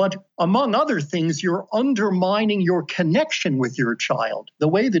 But among other things, you're undermining your connection with your child, the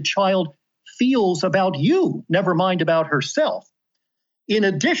way the child feels about you, never mind about herself. In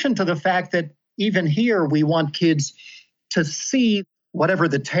addition to the fact that even here we want kids to see whatever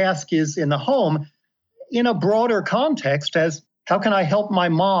the task is in the home in a broader context as, how can I help my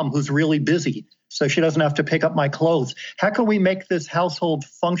mom who's really busy so she doesn't have to pick up my clothes? How can we make this household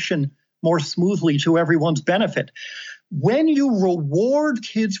function more smoothly to everyone's benefit? When you reward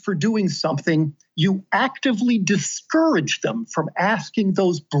kids for doing something, you actively discourage them from asking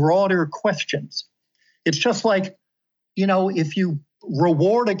those broader questions. It's just like, you know, if you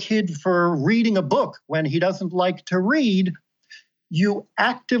reward a kid for reading a book when he doesn't like to read, you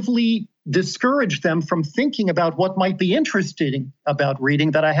actively discourage them from thinking about what might be interesting about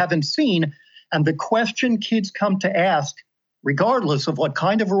reading that I haven't seen. And the question kids come to ask, regardless of what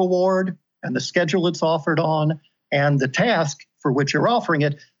kind of reward and the schedule it's offered on and the task for which you're offering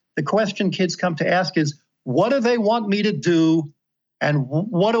it, the question kids come to ask is, what do they want me to do and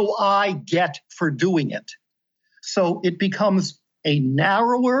what do I get for doing it? So it becomes a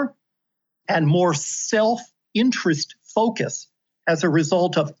narrower and more self-interest focus as a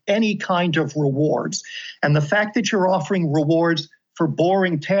result of any kind of rewards. And the fact that you're offering rewards for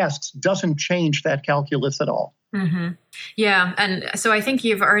boring tasks doesn't change that calculus at all. Yeah. And so I think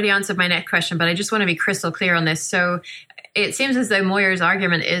you've already answered my next question, but I just want to be crystal clear on this. So it seems as though Moira's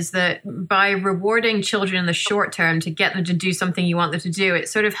argument is that by rewarding children in the short term to get them to do something you want them to do, it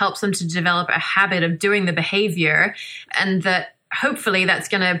sort of helps them to develop a habit of doing the behavior, and that hopefully that's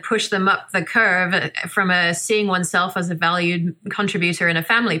going to push them up the curve from a seeing oneself as a valued contributor in a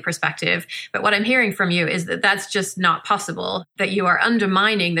family perspective. But what I'm hearing from you is that that's just not possible, that you are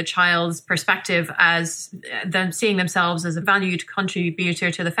undermining the child's perspective as them seeing themselves as a valued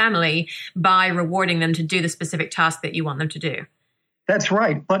contributor to the family by rewarding them to do the specific task that you want them to do. That's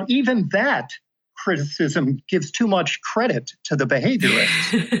right. But even that criticism gives too much credit to the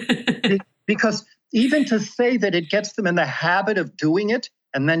behaviorists. Because even to say that it gets them in the habit of doing it,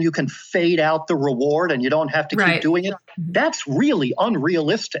 and then you can fade out the reward and you don't have to keep doing it, that's really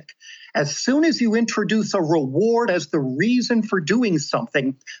unrealistic. As soon as you introduce a reward as the reason for doing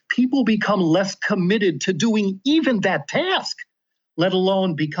something, people become less committed to doing even that task, let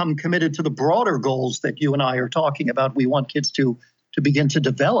alone become committed to the broader goals that you and I are talking about. We want kids to begin to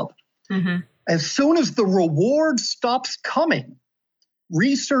develop. As soon as the reward stops coming,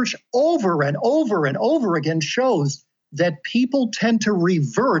 research over and over and over again shows that people tend to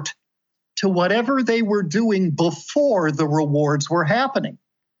revert to whatever they were doing before the rewards were happening.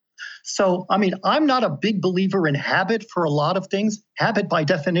 So, I mean, I'm not a big believer in habit for a lot of things. Habit, by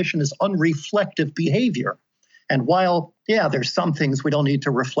definition, is unreflective behavior. And while, there's some things we don't need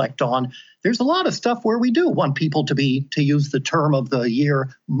to reflect on, there's a lot of stuff where we do want people to use the term of the year,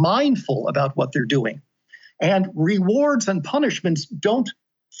 mindful about what they're doing. And rewards and punishments don't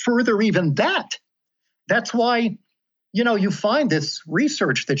further even that. That's why, you find this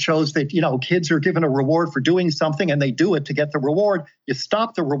research that shows that, kids are given a reward for doing something and they do it to get the reward. You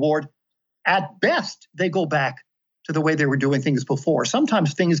stop the reward. At best, they go back to the way they were doing things before.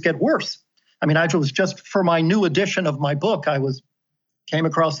 Sometimes things get worse. I mean, I was just, for my new edition of my book, came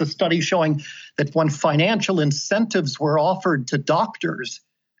across a study showing that when financial incentives were offered to doctors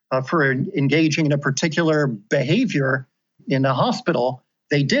for engaging in a particular behavior in a hospital,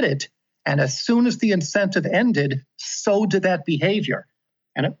 they did it. And as soon as the incentive ended, so did that behavior.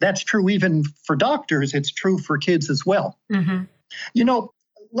 And that's true even for doctors. It's true for kids as well.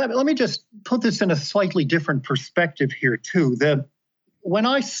 Let me just put this in a slightly different perspective here, too. When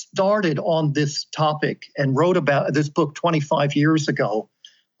I started on this topic and wrote about this book 25 years ago,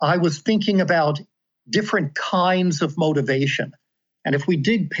 I was thinking about different kinds of motivation. And if we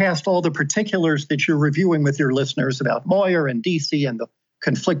dig past all the particulars that you're reviewing with your listeners about Moyer and DC and the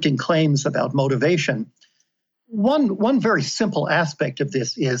conflicting claims about motivation, one very simple aspect of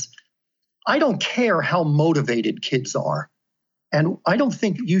this is I don't care how motivated kids are. And I don't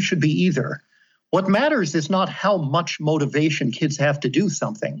think you should be either. What matters is not how much motivation kids have to do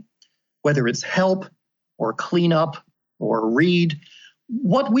something, whether it's help or clean up or read.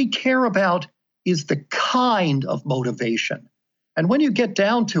 What we care about is the kind of motivation. And when you get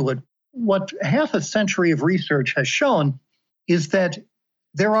down to it, what half a century of research has shown is that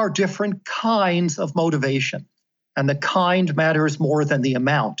there are different kinds of motivation, and the kind matters more than the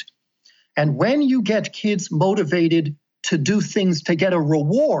amount. And when you get kids motivated to do things to get a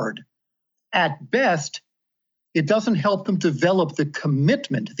reward, at best, it doesn't help them develop the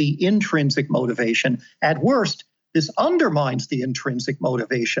commitment, the intrinsic motivation. At worst, this undermines the intrinsic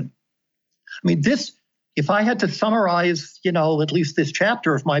motivation. I mean, if I had to summarize, at least this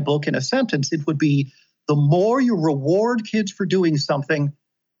chapter of my book in a sentence, it would be the more you reward kids for doing something,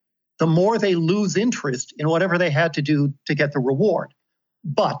 the more they lose interest in whatever they had to do to get the reward.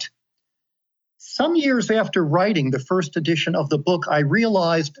 But some years after writing the first edition of the book, I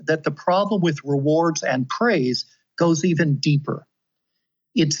realized that the problem with rewards and praise goes even deeper.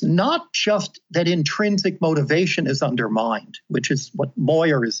 It's not just that intrinsic motivation is undermined, which is what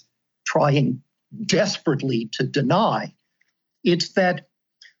Moyer is trying desperately to deny. It's that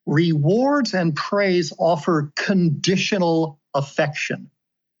rewards and praise offer conditional affection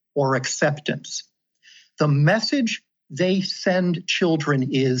or acceptance. The message they send children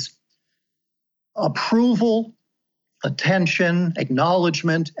is approval, attention,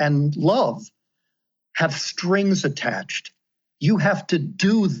 acknowledgement, and love have strings attached. You have to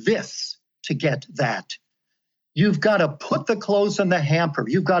do this to get that. You've got to put the clothes in the hamper.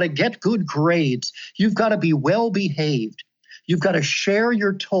 You've got to get good grades. You've got to be well behaved. You've got to share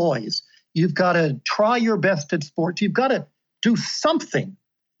your toys. You've got to try your best at sports. You've got to do something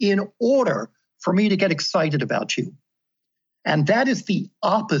in order for me to get excited about you. And that is the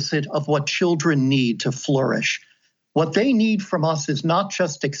opposite of what children need to flourish. What they need from us is not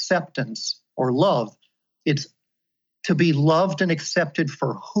just acceptance or love. It's to be loved and accepted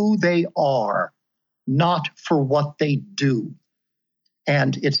for who they are, not for what they do.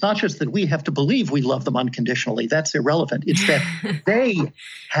 And it's not just that we have to believe we love them unconditionally. That's irrelevant. It's that they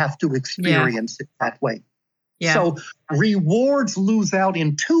have to experience it that way. Yeah. So rewards lose out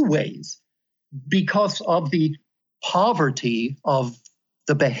in two ways because of the poverty of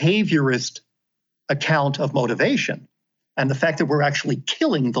the behaviorist account of motivation and the fact that we're actually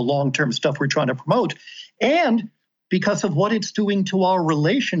killing the long-term stuff we're trying to promote, and because of what it's doing to our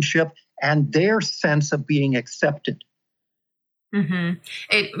relationship and their sense of being accepted. Mm-hmm.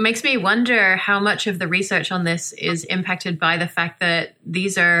 It makes me wonder how much of the research on this is impacted by the fact that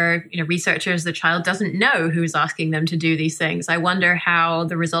these are, researchers the child doesn't know who's asking them to do these things. I wonder how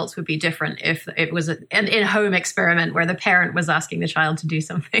the results would be different if it was an in-home experiment where the parent was asking the child to do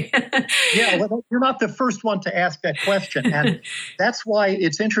something. Yeah, well, you're not the first one to ask that question. And that's why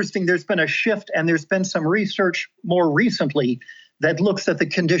it's interesting. There's been a shift, and there's been some research more recently that looks at the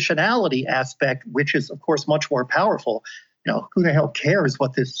conditionality aspect, which is, of course, much more powerful. Who the hell cares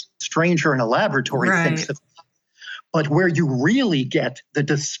what this stranger in a laboratory thinks of? But where you really get the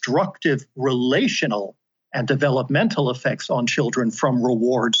destructive relational and developmental effects on children from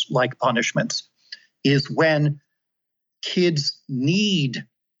rewards like punishments is when kids need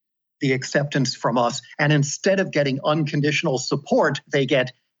the acceptance from us. And instead of getting unconditional support, they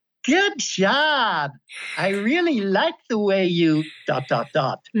get, "Good job. I really like the way you ...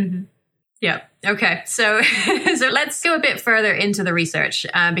 Mm-hmm. Yeah. Okay. So let's go a bit further into the research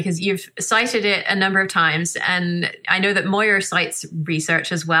because you've cited it a number of times. And I know that Moyer cites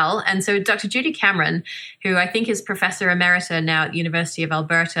research as well. And so Dr. Judy Cameron, who I think is Professor Emerita now at the University of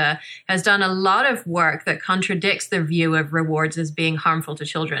Alberta, has done a lot of work that contradicts the view of rewards as being harmful to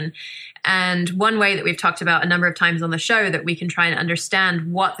children. And one way that we've talked about a number of times on the show that we can try and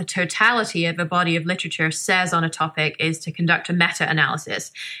understand what the totality of a body of literature says on a topic is to conduct a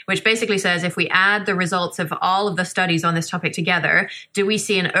meta-analysis, which basically says if we add the results of all of the studies on this topic together, do we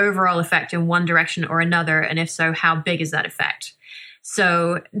see an overall effect in one direction or another? And if so, how big is that effect?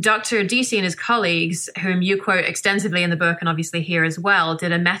 So Dr. Deasy and his colleagues, whom you quote extensively in the book and obviously here as well,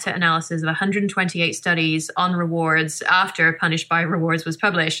 did a meta-analysis of 128 studies on rewards after Punished by Rewards was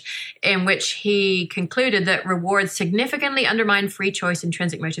published, in which he concluded that rewards significantly undermine free choice,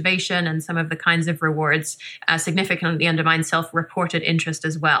 intrinsic motivation, and some of the kinds of rewards significantly undermine self-reported interest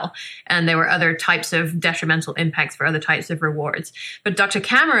as well. And there were other types of detrimental impacts for other types of rewards. But Dr.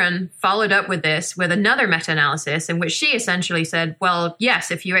 Cameron followed up with this with another meta-analysis in which she essentially said, well,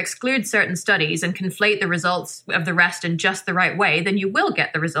 yes, if you exclude certain studies and conflate the results of the rest in just the right way, then you will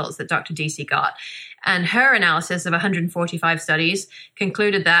get the results that Dr. Deasy got. And her analysis of 145 studies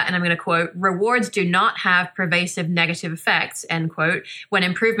concluded that, and I'm going to quote, rewards do not have pervasive negative effects, end quote, when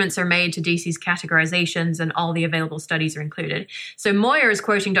improvements are made to Deasy's categorizations and all the available studies are included. So Moyer is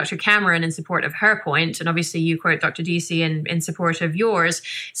quoting Dr. Cameron in support of her point, and obviously you quote Dr. Deasy in support of yours.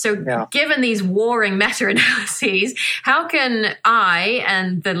 So given these warring meta-analyses, how can I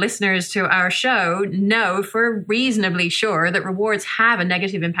and the listeners to our show know for reasonably sure that rewards have a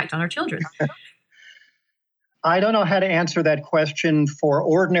negative impact on our children? I don't know how to answer that question for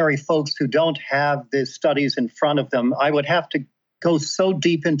ordinary folks who don't have the studies in front of them. I would have to go so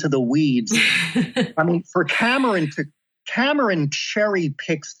deep into the weeds. I mean, for Cameron cherry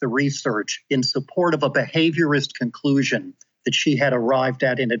picks the research in support of a behaviorist conclusion that she had arrived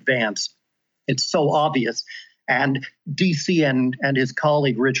at in advance. It's so obvious. And Deasy and his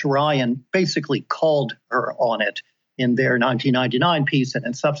colleague, Rich Ryan, basically called her on it in their 1999 piece and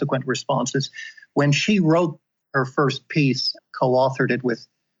in subsequent responses. When she wrote her first piece, co-authored it with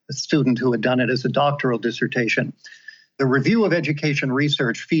a student who had done it as a doctoral dissertation, the Review of Education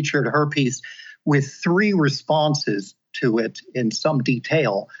Research featured her piece with 3 responses to it in some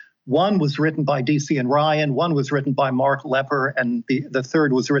detail. One was written by Deasy and Ryan, one was written by Mark Lepper, and the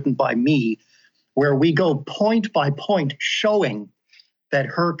third was written by me, where we go point by point showing that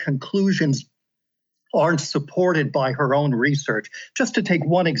her conclusions aren't supported by her own research. Just to take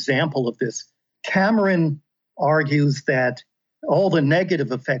one example of this, Cameron argues that all the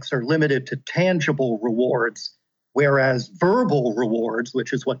negative effects are limited to tangible rewards, whereas verbal rewards,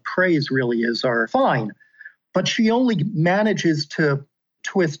 which is what praise really is, are fine. But she only manages to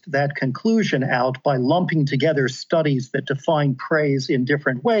twist that conclusion out by lumping together studies that define praise in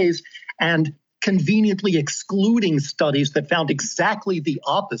different ways and conveniently excluding studies that found exactly the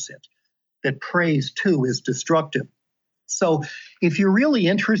opposite, that praise too is destructive. So if you're really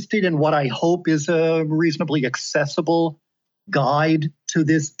interested in what I hope is a reasonably accessible guide to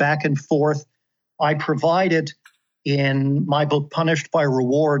this back and forth, I provide it in my book, Punished by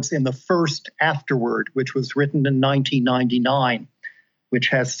Rewards, in the first afterword, which was written in 1999, which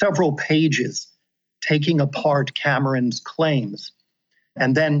has several pages taking apart Cameron's claims.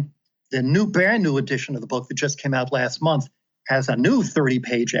 And then the brand new edition of the book that just came out last month has a new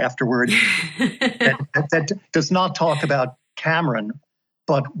 30-page afterword that does not talk about Cameron,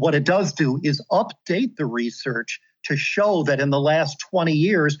 but what it does do is update the research to show that in the last 20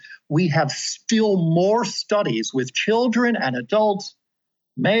 years, we have still more studies with children and adults,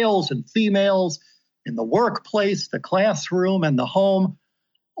 males and females, in the workplace, the classroom, and the home,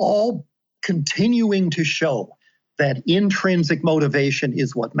 all continuing to show that intrinsic motivation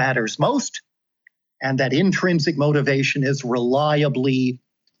is what matters most, and that intrinsic motivation is reliably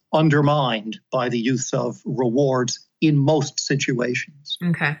undermined by the use of rewards in most situations.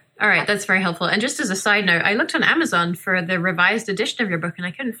 Okay. All right. That's very helpful. And just as a side note, I looked on Amazon for the revised edition of your book and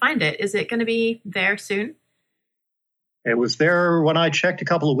I couldn't find it. Is it going to be there soon? It was there when I checked a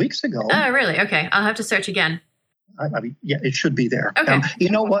couple of weeks ago. Oh, really? Okay. I'll have to search again. I mean, yeah, it should be there. Okay. You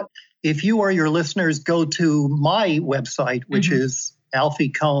know what? If you or your listeners go to my website, which is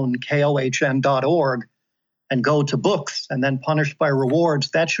alfiecohn.org, and go to books and then punished by rewards,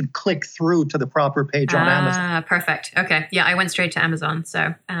 that should click through to the proper page on Amazon. Perfect. Okay. Yeah, I went straight to Amazon.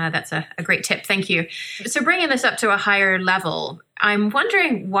 So that's a great tip. Thank you. So bringing this up to a higher level, I'm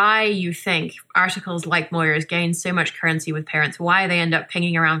wondering why you think articles like Moyer's gain so much currency with parents, why they end up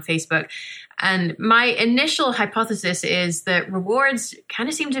pinging around Facebook. And my initial hypothesis is that rewards kind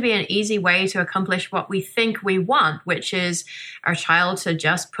of seem to be an easy way to accomplish what we think we want, which is our child to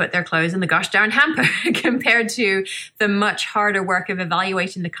just put their clothes in the gosh darn hamper compared to the much harder work of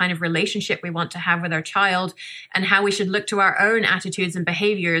evaluating the kind of relationship we want to have with our child and how we should look to our own attitudes and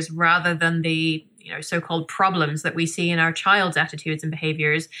behaviors rather than the so-called problems that we see in our child's attitudes and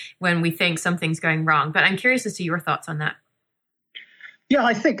behaviors when we think something's going wrong. But I'm curious as to your thoughts on that. Yeah,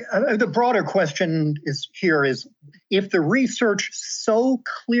 I think the broader question is if the research so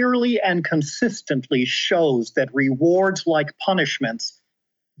clearly and consistently shows that rewards like punishments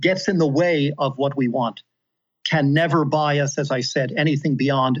gets in the way of what we want, can never buy us, as I said, anything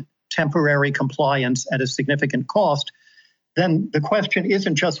beyond temporary compliance at a significant cost, then the question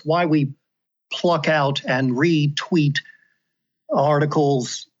isn't just why we pluck out and retweet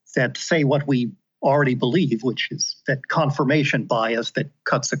articles that say what we already believe, which is that confirmation bias that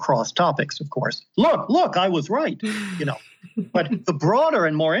cuts across topics, of course. Look, I was right, But the broader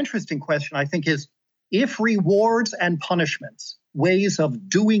and more interesting question, I think, is if rewards and punishments, ways of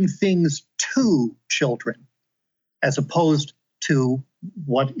doing things to children, as opposed to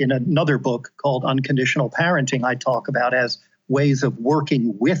what in another book called Unconditional Parenting I talk about as ways of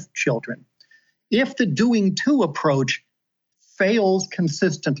working with children. If the doing to approach fails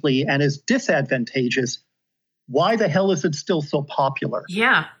consistently and is disadvantageous, why the hell is it still so popular?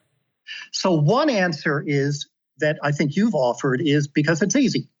 Yeah. So one answer is that I think you've offered is because it's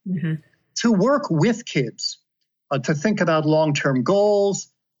easy. Mm-hmm. To work with kids, to think about long-term goals,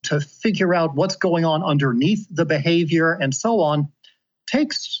 to figure out what's going on underneath the behavior and so on,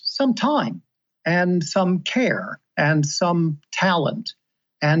 takes some time and some care and some talent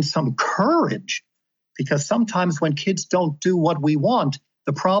and some courage. Because sometimes when kids don't do what we want,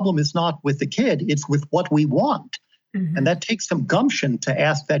 the problem is not with the kid, it's with what we want. Mm-hmm. And that takes some gumption to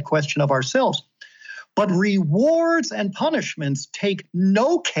ask that question of ourselves. But rewards and punishments take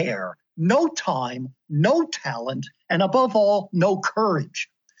no care, no time, no talent, and above all, no courage.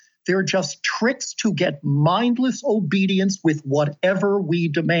 They're just tricks to get mindless obedience with whatever we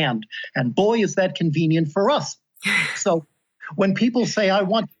demand. And boy, is that convenient for us. So when people say,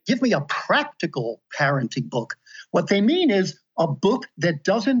 give me a practical parenting book, what they mean is a book that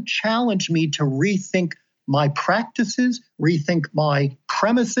doesn't challenge me to rethink my practices, rethink my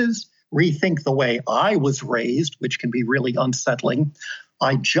premises, rethink the way I was raised, which can be really unsettling.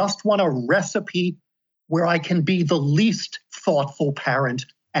 I just want a recipe where I can be the least thoughtful parent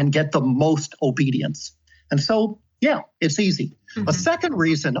and get the most obedience. And so, yeah, it's easy. Mm-hmm. A second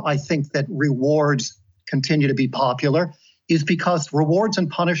reason I think that rewards continue to be popular is because rewards and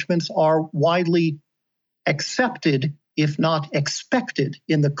punishments are widely accepted, if not expected,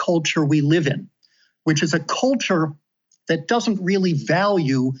 in the culture we live in, which is a culture that doesn't really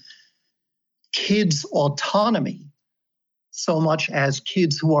value kids' autonomy so much as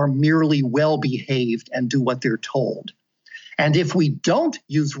kids who are merely well-behaved and do what they're told. And if we don't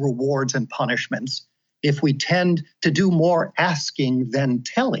use rewards and punishments, if we tend to do more asking than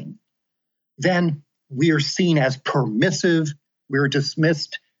telling, then we're seen as permissive, we're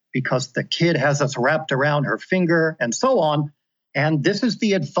dismissed because the kid has us wrapped around her finger and so on. And this is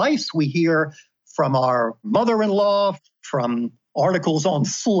the advice we hear from our mother-in-law, from articles on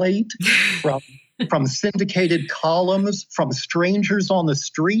Slate, from syndicated columns, from strangers on the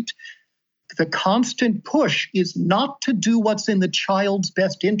street. The constant push is not to do what's in the child's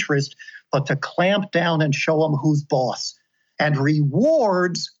best interest, but to clamp down and show them who's boss. And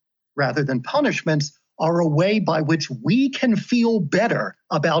rewards, rather than punishments, are a way by which we can feel better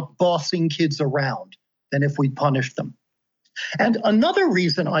about bossing kids around than if we punish them. And another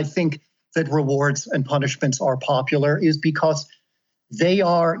reason I think that rewards and punishments are popular is because they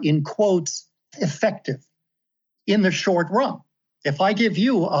are, in quotes, effective in the short run. If I give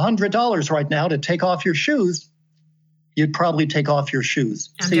you $100 right now to take off your shoes, you'd probably take off your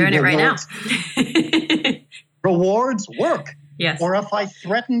shoes. I'm doing it right now. Rewards work. Yes. Or if I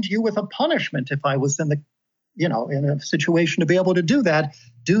threatened you with a punishment, if I was in a situation to be able to do that,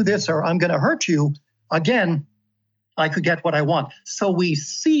 do this or I'm going to hurt you, again, I could get what I want. So we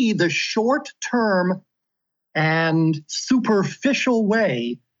see the short-term and superficial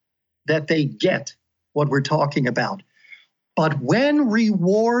way that they get what we're talking about. But when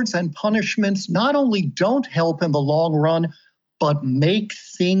rewards and punishments not only don't help in the long run, but make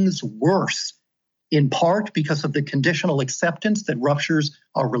things worse, in part because of the conditional acceptance that ruptures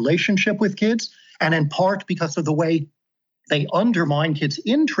our relationship with kids, and in part because of the way they undermine kids'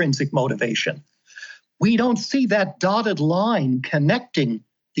 intrinsic motivation. We don't see that dotted line connecting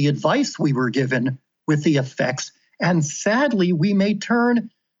the advice we were given with the effects, and sadly, we may turn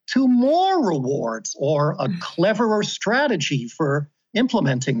to more rewards or a cleverer strategy for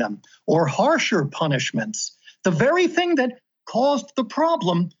implementing them, or harsher punishments. The very thing that caused the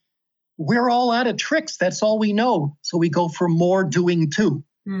problem, we're all out of tricks. That's all we know. So we go for more doing too.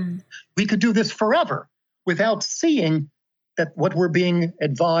 We could do this forever without seeing that what we're being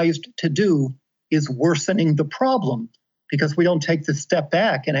advised to do is worsening the problem, because we don't take the step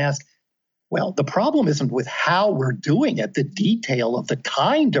back and ask, well, the problem isn't with how we're doing it, the detail of the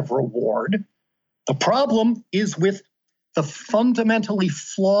kind of reward. The problem is with the fundamentally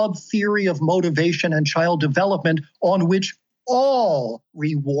flawed theory of motivation and child development on which all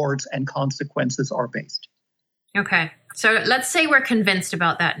rewards and consequences are based. Okay. So let's say we're convinced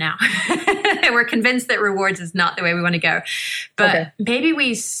about that now. We're convinced that rewards is not the way we want to go. But maybe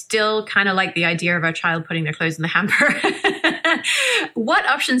we still kind of like the idea of our child putting their clothes in the hamper. What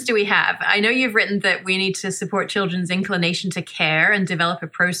options do we have? I know you've written that we need to support children's inclination to care and develop a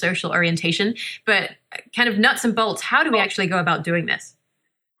pro-social orientation, but kind of nuts and bolts, how do we actually go about doing this?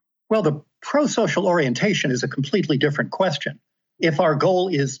 Well, the pro-social orientation is a completely different question. If our goal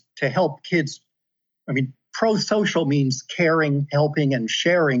is to help kids, pro-social means caring, helping, and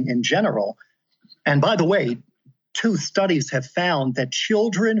sharing in general. And by the way, 2 studies have found that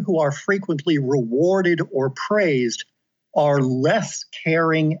children who are frequently rewarded or praised are less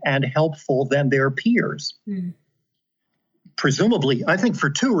caring and helpful than their peers. Presumably, I think for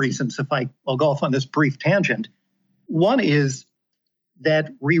 2 reasons, I'll go off on this brief tangent. One is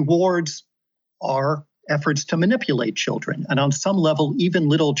that rewards are efforts to manipulate children. And on some level, even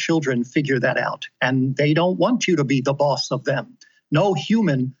little children figure that out. And they don't want you to be the boss of them. No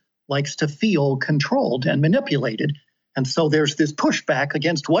human likes to feel controlled and manipulated. And so there's this pushback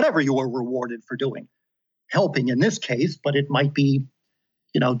against whatever you are rewarded for doing. Helping in this case, but it might be,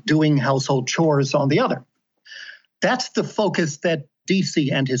 doing household chores on the other. That's the focus that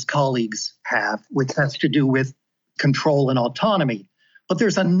DC and his colleagues have, which has to do with control and autonomy. But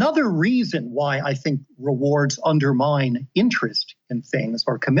there's another reason why I think rewards undermine interest in things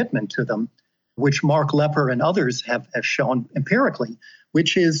or commitment to them, which Mark Lepper and others have shown empirically,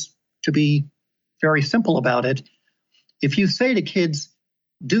 which is, to be very simple about it, if you say to kids,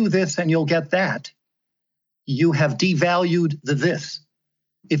 do this and you'll get that, you have devalued the this.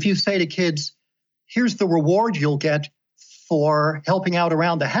 If you say to kids, here's the reward you'll get for helping out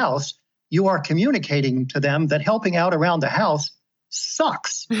around the house, you are communicating to them that helping out around the house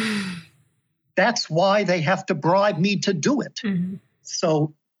sucks. That's why they have to bribe me to do it.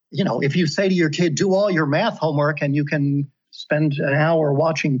 So, if you say to your kid, do all your math homework and you can spend an hour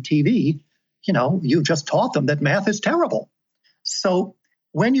watching TV, you've just taught them that math is terrible. So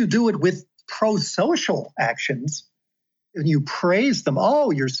when you do it with pro-social actions, and you praise them,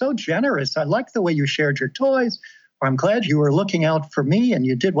 oh, you're so generous. I like the way you shared your toys, or I'm glad you were looking out for me and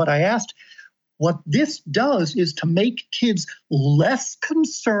you did what I asked. What this does is to make kids less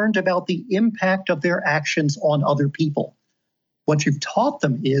concerned about the impact of their actions on other people. What you've taught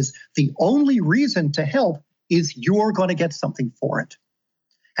them is the only reason to help is you're going to get something for it.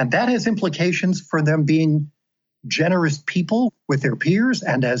 And that has implications for them being generous people with their peers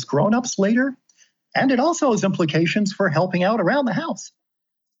and as grown-ups later. And it also has implications for helping out around the house.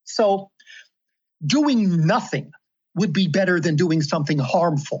 So doing nothing would be better than doing something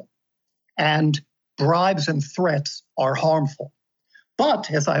harmful. And bribes and threats are harmful.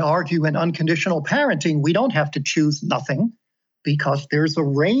 But as I argue in unconditional parenting, we don't have to choose nothing, because there's a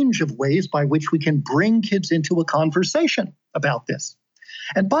range of ways by which we can bring kids into a conversation about this.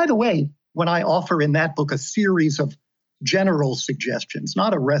 And by the way, when I offer in that book a series of general suggestions,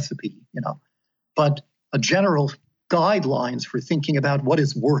 not a recipe, but a general guidelines for thinking about what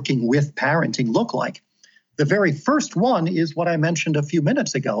does working with parenting look like, the very first one is what I mentioned a few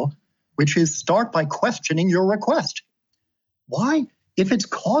minutes ago, which is start by questioning your request. Why? If it's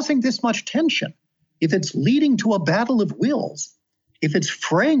causing this much tension, if it's leading to a battle of wills, if it's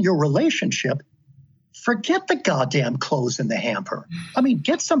fraying your relationship, forget the goddamn clothes in the hamper. I mean,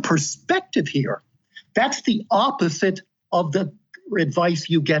 get some perspective here. That's the opposite of the advice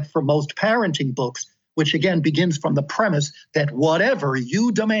you get from most parenting books, which again begins from the premise that whatever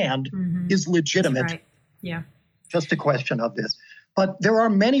you demand is legitimate. That's right. Yeah. Just a question of this. But there are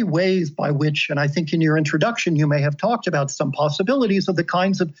many ways by which, and I think in your introduction, you may have talked about some possibilities of the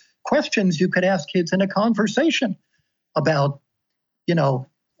kinds of questions you could ask kids in a conversation about,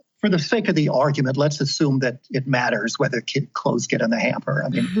 for the sake of the argument, let's assume that it matters whether kid clothes get in the hamper. I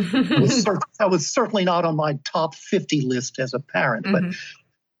mean, that was certainly not on my top 50 list as a parent,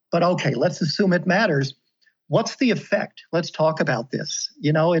 but okay, let's assume it matters. What's the effect? Let's talk about this.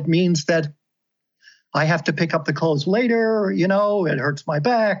 It means that I have to pick up the clothes later, it hurts my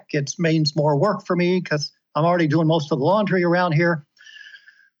back. It means more work for me because I'm already doing most of the laundry around here.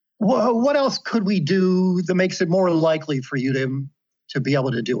 What else could we do that makes it more likely for you to be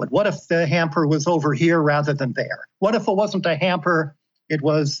able to do it? What if the hamper was over here rather than there? What if it wasn't a hamper, it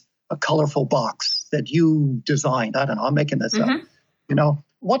was a colorful box that you designed? I don't know, I'm making this up.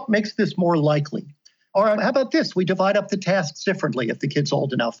 What makes this more likely? Or how about this? We divide up the tasks differently if the kid's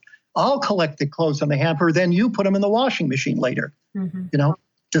old enough. I'll collect the clothes in the hamper, then you put them in the washing machine later.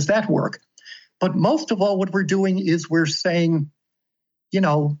 Does that work? But most of all, what we're doing is we're saying,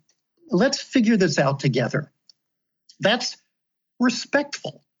 let's figure this out together. That's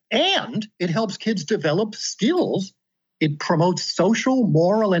respectful. And it helps kids develop skills. It promotes social,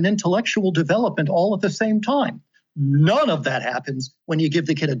 moral, and intellectual development all at the same time. None of that happens when you give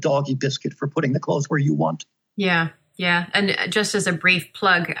the kid a doggy biscuit for putting the clothes where you want. Yeah. Yeah. And just as a brief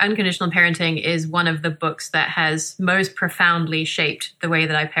plug, Unconditional Parenting is one of the books that has most profoundly shaped the way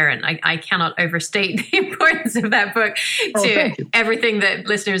that I parent. I cannot overstate the importance of that book to everything that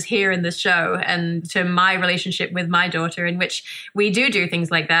listeners hear in this show and to my relationship with my daughter, in which we do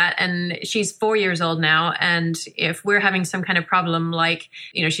things like that. And she's 4 years old now. And if we're having some kind of problem, like,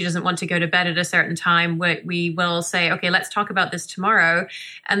 she doesn't want to go to bed at a certain time, we will say, okay, let's talk about this tomorrow.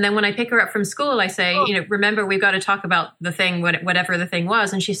 And then when I pick her up from school, I say, remember, we've got to talk about the thing, whatever the thing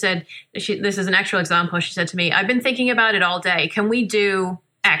was. And she said, this is an actual example. She said to me, I've been thinking about it all day. Can we do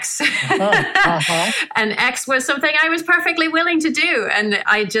X? And X was something I was perfectly willing to do. And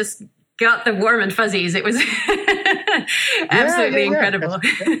I just got the warm and fuzzies. It was absolutely incredible.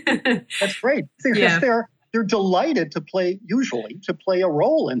 That's great. They're delighted to play a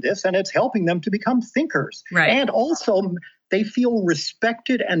role in this, and it's helping them to become thinkers. Right. And also they feel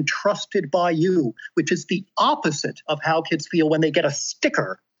respected and trusted by you, which is the opposite of how kids feel when they get a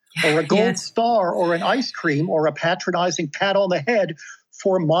sticker or a gold star or an ice cream or a patronizing pat on the head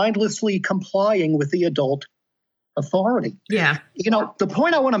for mindlessly complying with the adult authority. Yeah. The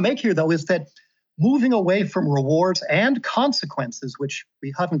point I want to make here, though, is that moving away from rewards and consequences, which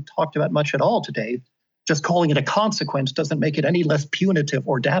we haven't talked about much at all today, just calling it a consequence doesn't make it any less punitive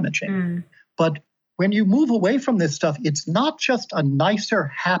or damaging. But when you move away from this stuff, it's not just a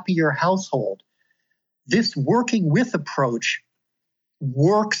nicer, happier household. This working with approach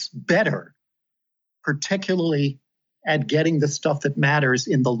works better, particularly at getting the stuff that matters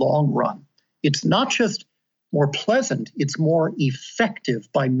in the long run. It's not just more pleasant, it's more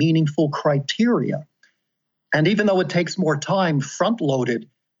effective by meaningful criteria. And even though it takes more time front-loaded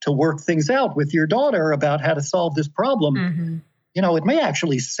to work things out with your daughter about how to solve this problem, it may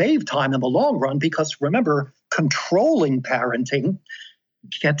actually save time in the long run because, remember, controlling parenting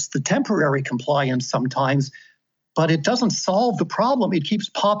gets the temporary compliance sometimes, but it doesn't solve the problem. It keeps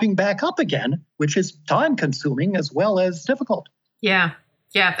popping back up again, which is time-consuming as well as difficult. Yeah.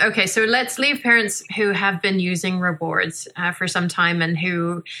 Yeah. Okay. So let's leave parents who have been using rewards for some time and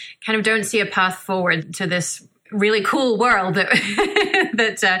who kind of don't see a path forward to this really cool world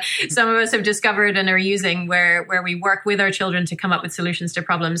that some of us have discovered and are using where we work with our children to come up with solutions to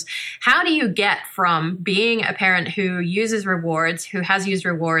problems. How do you get from being a parent who uses rewards, who has used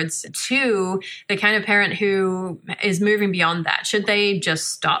rewards, to the kind of parent who is moving beyond that? Should they just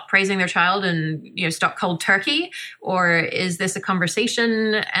stop praising their child and stop cold turkey? Or is this a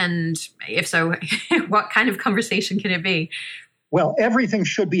conversation? And if so, what kind of conversation can it be? Well, everything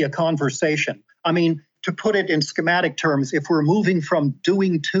should be a conversation. I mean, to put it in schematic terms, if we're moving from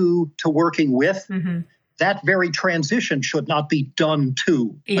doing to working with, that very transition should not be done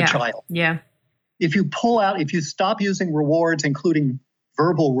to a child. Yeah. If you stop using rewards, including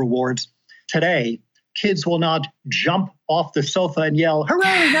verbal rewards today, kids will not jump off the sofa and yell,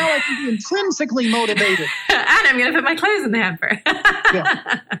 hooray, now I can be intrinsically motivated. And I'm going to put my clothes in the hamper.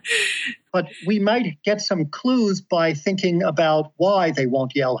 But we might get some clues by thinking about why they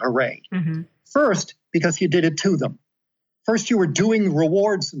won't yell hooray. First, because you did it to them. First, you were doing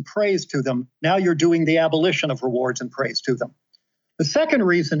rewards and praise to them. Now you're doing the abolition of rewards and praise to them. The second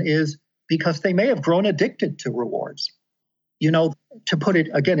reason is because they may have grown addicted to rewards. To put it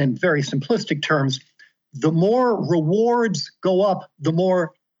again in very simplistic terms, the more rewards go up, the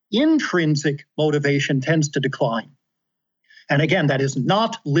more intrinsic motivation tends to decline. And again, that is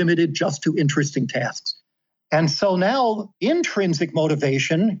not limited just to interesting tasks. And so now intrinsic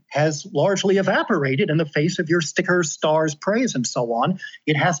motivation has largely evaporated in the face of your stickers, stars, praise, and so on.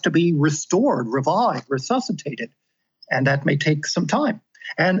 It has to be restored, revived, resuscitated. And that may take some time.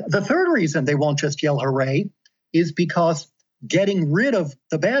 And the third reason they won't just yell hooray is because getting rid of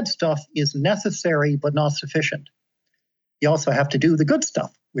the bad stuff is necessary but not sufficient. You also have to do the good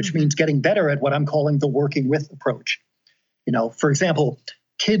stuff, which means getting better at what I'm calling the working with approach. For example,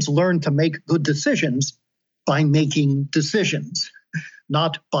 kids learn to make good decisions by making decisions,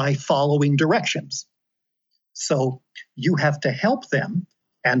 not by following directions. So you have to help them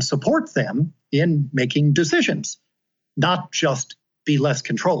and support them in making decisions, not just be less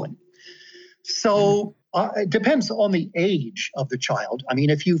controlling. So it depends on the age of the child. I mean,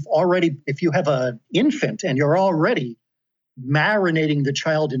 if you have an infant and you're already marinating the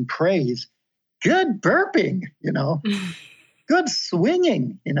child in praise, good burping, good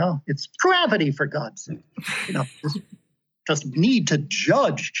swinging, it's gravity for God's sake. Just need to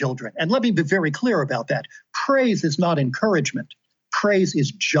judge children. And let me be very clear about that. Praise is not encouragement. Praise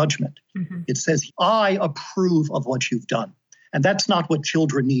is judgment. It says, I approve of what you've done. And that's not what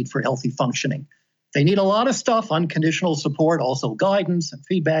children need for healthy functioning. They need a lot of stuff, unconditional support, also guidance and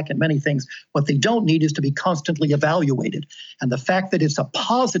feedback and many things. What they don't need is to be constantly evaluated. And the fact that it's a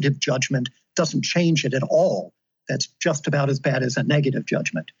positive judgment doesn't change it at all. That's just about as bad as a negative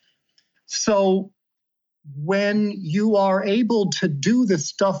judgment. So when you are able to do the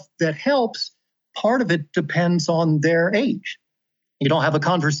stuff that helps, part of it depends on their age. You don't have a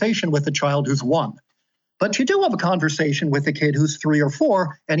conversation with a child who's 1. But you do have a conversation with a kid who's 3 or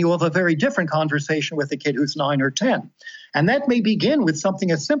 4, and you have a very different conversation with a kid who's 9 or 10. And that may begin with something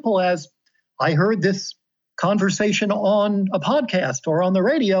as simple as, I heard this conversation on a podcast or on the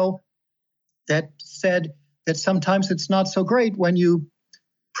radio that said that sometimes it's not so great when you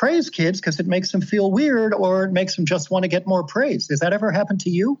praise kids because it makes them feel weird or it makes them just want to get more praise. Has that ever happened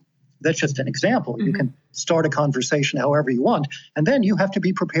to you? That's just an example. You can start a conversation however you want. And then you have to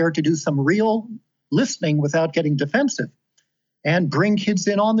be prepared to do some real listening without getting defensive and bring kids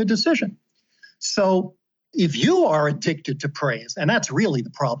in on the decision. So if you are addicted to praise, and that's really the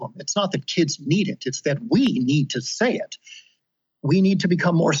problem, it's not that kids need it, it's that we need to say it. We need to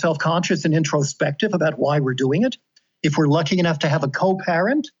become more self-conscious and introspective about why we're doing it. If we're lucky enough to have a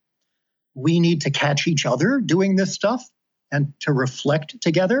co-parent, we need to catch each other doing this stuff and to reflect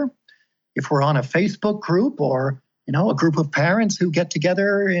together. If we're on a Facebook group or, a group of parents who get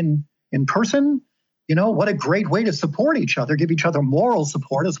together in person, what a great way to support each other, give each other moral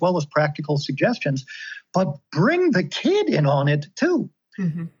support as well as practical suggestions, but bring the kid in on it too.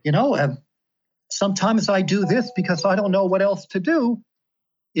 Sometimes I do this because I don't know what else to do.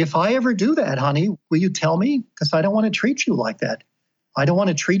 If I ever do that, honey, will you tell me? Because I don't want to treat you like that. I don't want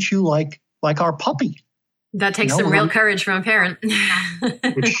to treat you like our puppy. That takes some real courage from a parent.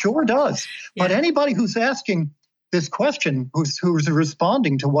 It sure does. Yeah. But anybody who's asking this question, who's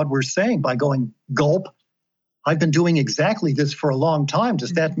responding to what we're saying by going, gulp, I've been doing exactly this for a long time.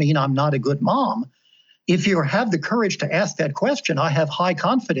 Does that mean I'm not a good mom? If you have the courage to ask that question, I have high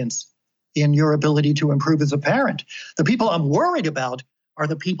confidence in your ability to improve as a parent. The people I'm worried about are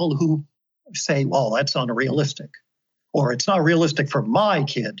the people who say, well, that's unrealistic, or it's not realistic for my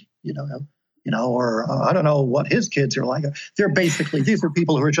kid, or I don't know what his kids are like. These are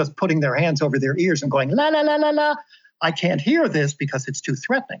people who are just putting their hands over their ears and going, la, la, la, la, la. I can't hear this because it's too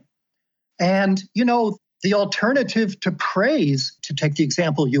threatening. And, the alternative to praise, to take the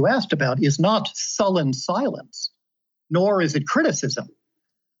example you asked about, is not sullen silence, nor is it criticism.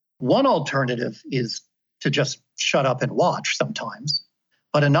 One alternative is to just shut up and watch sometimes.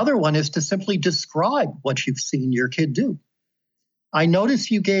 But another one is to simply describe what you've seen your kid do. I notice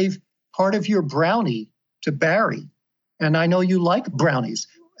you gave part of your brownie to Barry, and I know you like brownies.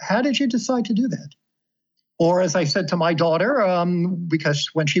 How did you decide to do that? Or as I said to my daughter, because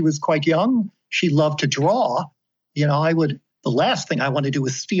when she was quite young, she loved to draw. The last thing I want to do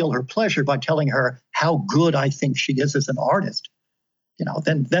is steal her pleasure by telling her how good I think she is as an artist.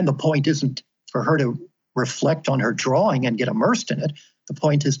 Then the point isn't for her to reflect on her drawing and get immersed in it. The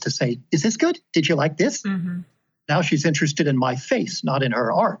point is to say, is this good? Did you like this? Now she's interested in my face, not in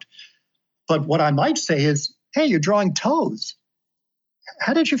her art. But what I might say is, hey, you're drawing toes.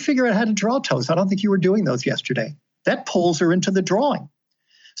 how did you figure out how to draw toes? I don't think you were doing those yesterday. That pulls her into the drawing.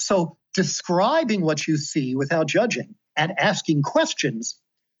 So describing what you see without judging and asking questions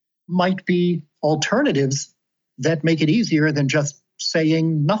might be alternatives that make it easier than just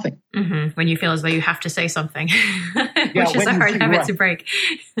saying nothing. Mm-hmm. When you feel as though you have to say something, Yeah, which is a hard habit to break.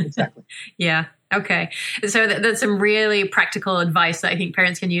 Exactly. Yeah. Okay. So that's some really practical advice that I think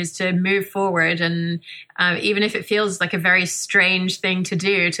parents can use to move forward. And even if it feels like a very strange thing to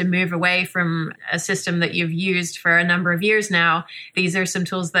do, to move away from a system that you've used for a number of years now, these are some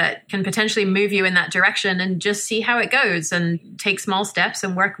tools that can potentially move you in that direction, and just see how it goes and take small steps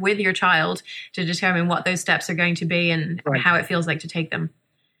and work with your child to determine what those steps are going to be and how it feels like to take them.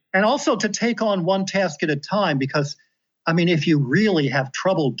 And also to take on one task at a time, because if you really have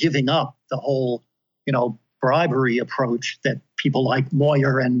trouble giving up the whole, bribery approach that people like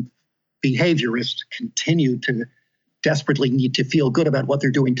Moyer and behaviorists continue to desperately need to feel good about what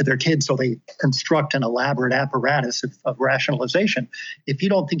they're doing to their kids, so they construct an elaborate apparatus of rationalization. If you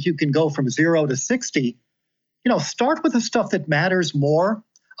don't think you can go from 0 to 60, start with the stuff that matters more.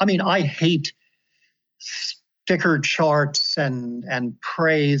 I hate sticker charts and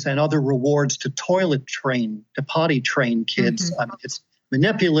praise and other rewards to potty train kids. Mm-hmm. It's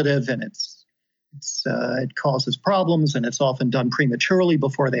manipulative, and it causes problems, and it's often done prematurely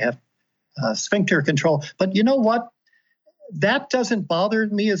before they have sphincter control. But you know what? That doesn't bother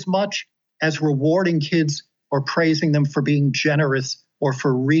me as much as rewarding kids or praising them for being generous or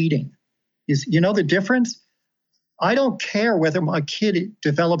for reading. The difference? I don't care whether my kid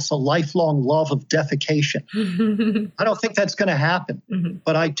develops a lifelong love of defecation. I don't think that's going to happen. Mm-hmm.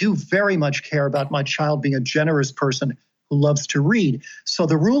 But I do very much care about my child being a generous person who loves to read. So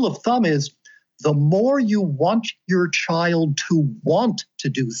the rule of thumb is, the more you want your child to want to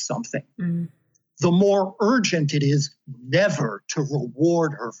do something, the more urgent it is never to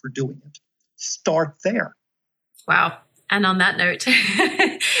reward her for doing it. Start there. Wow. And on that note,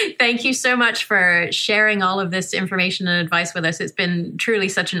 thank you so much for sharing all of this information and advice with us. It's been truly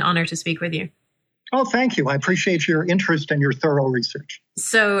such an honor to speak with you. Oh, thank you. I appreciate your interest and your thorough research.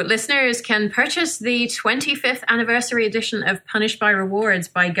 So listeners can purchase the 25th anniversary edition of Punished by Rewards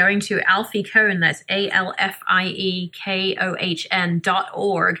by going to AlfieKohn, that's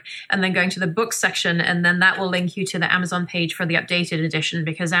ALFIEKOHN.org, and then going to the books section, and then that will link you to the Amazon page for the updated edition,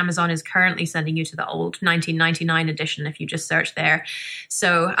 because Amazon is currently sending you to the old 1999 edition if you just search there.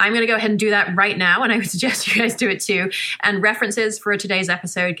 So I'm going to go ahead and do that right now, and I would suggest you guys do it too. And references for today's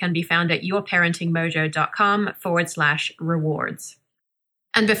episode can be found at yourparentingmojo.com/rewards.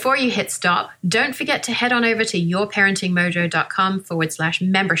 And before you hit stop, don't forget to head on over to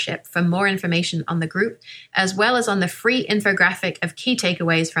yourparentingmojo.com/membership for more information on the group, as well as on the free infographic of key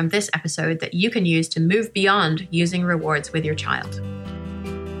takeaways from this episode that you can use to move beyond using rewards with your child.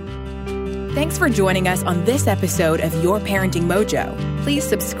 Thanks for joining us on this episode of Your Parenting Mojo. Please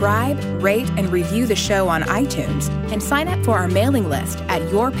subscribe, rate, and review the show on iTunes, and sign up for our mailing list at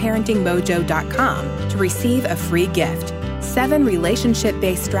yourparentingmojo.com to receive a free gift: 7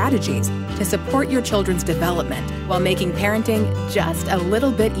 relationship-based strategies to support your children's development while making parenting just a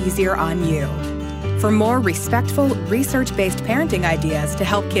little bit easier on you. For more respectful, research-based parenting ideas to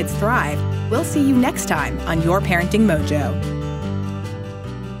help kids thrive, we'll see you next time on Your Parenting Mojo.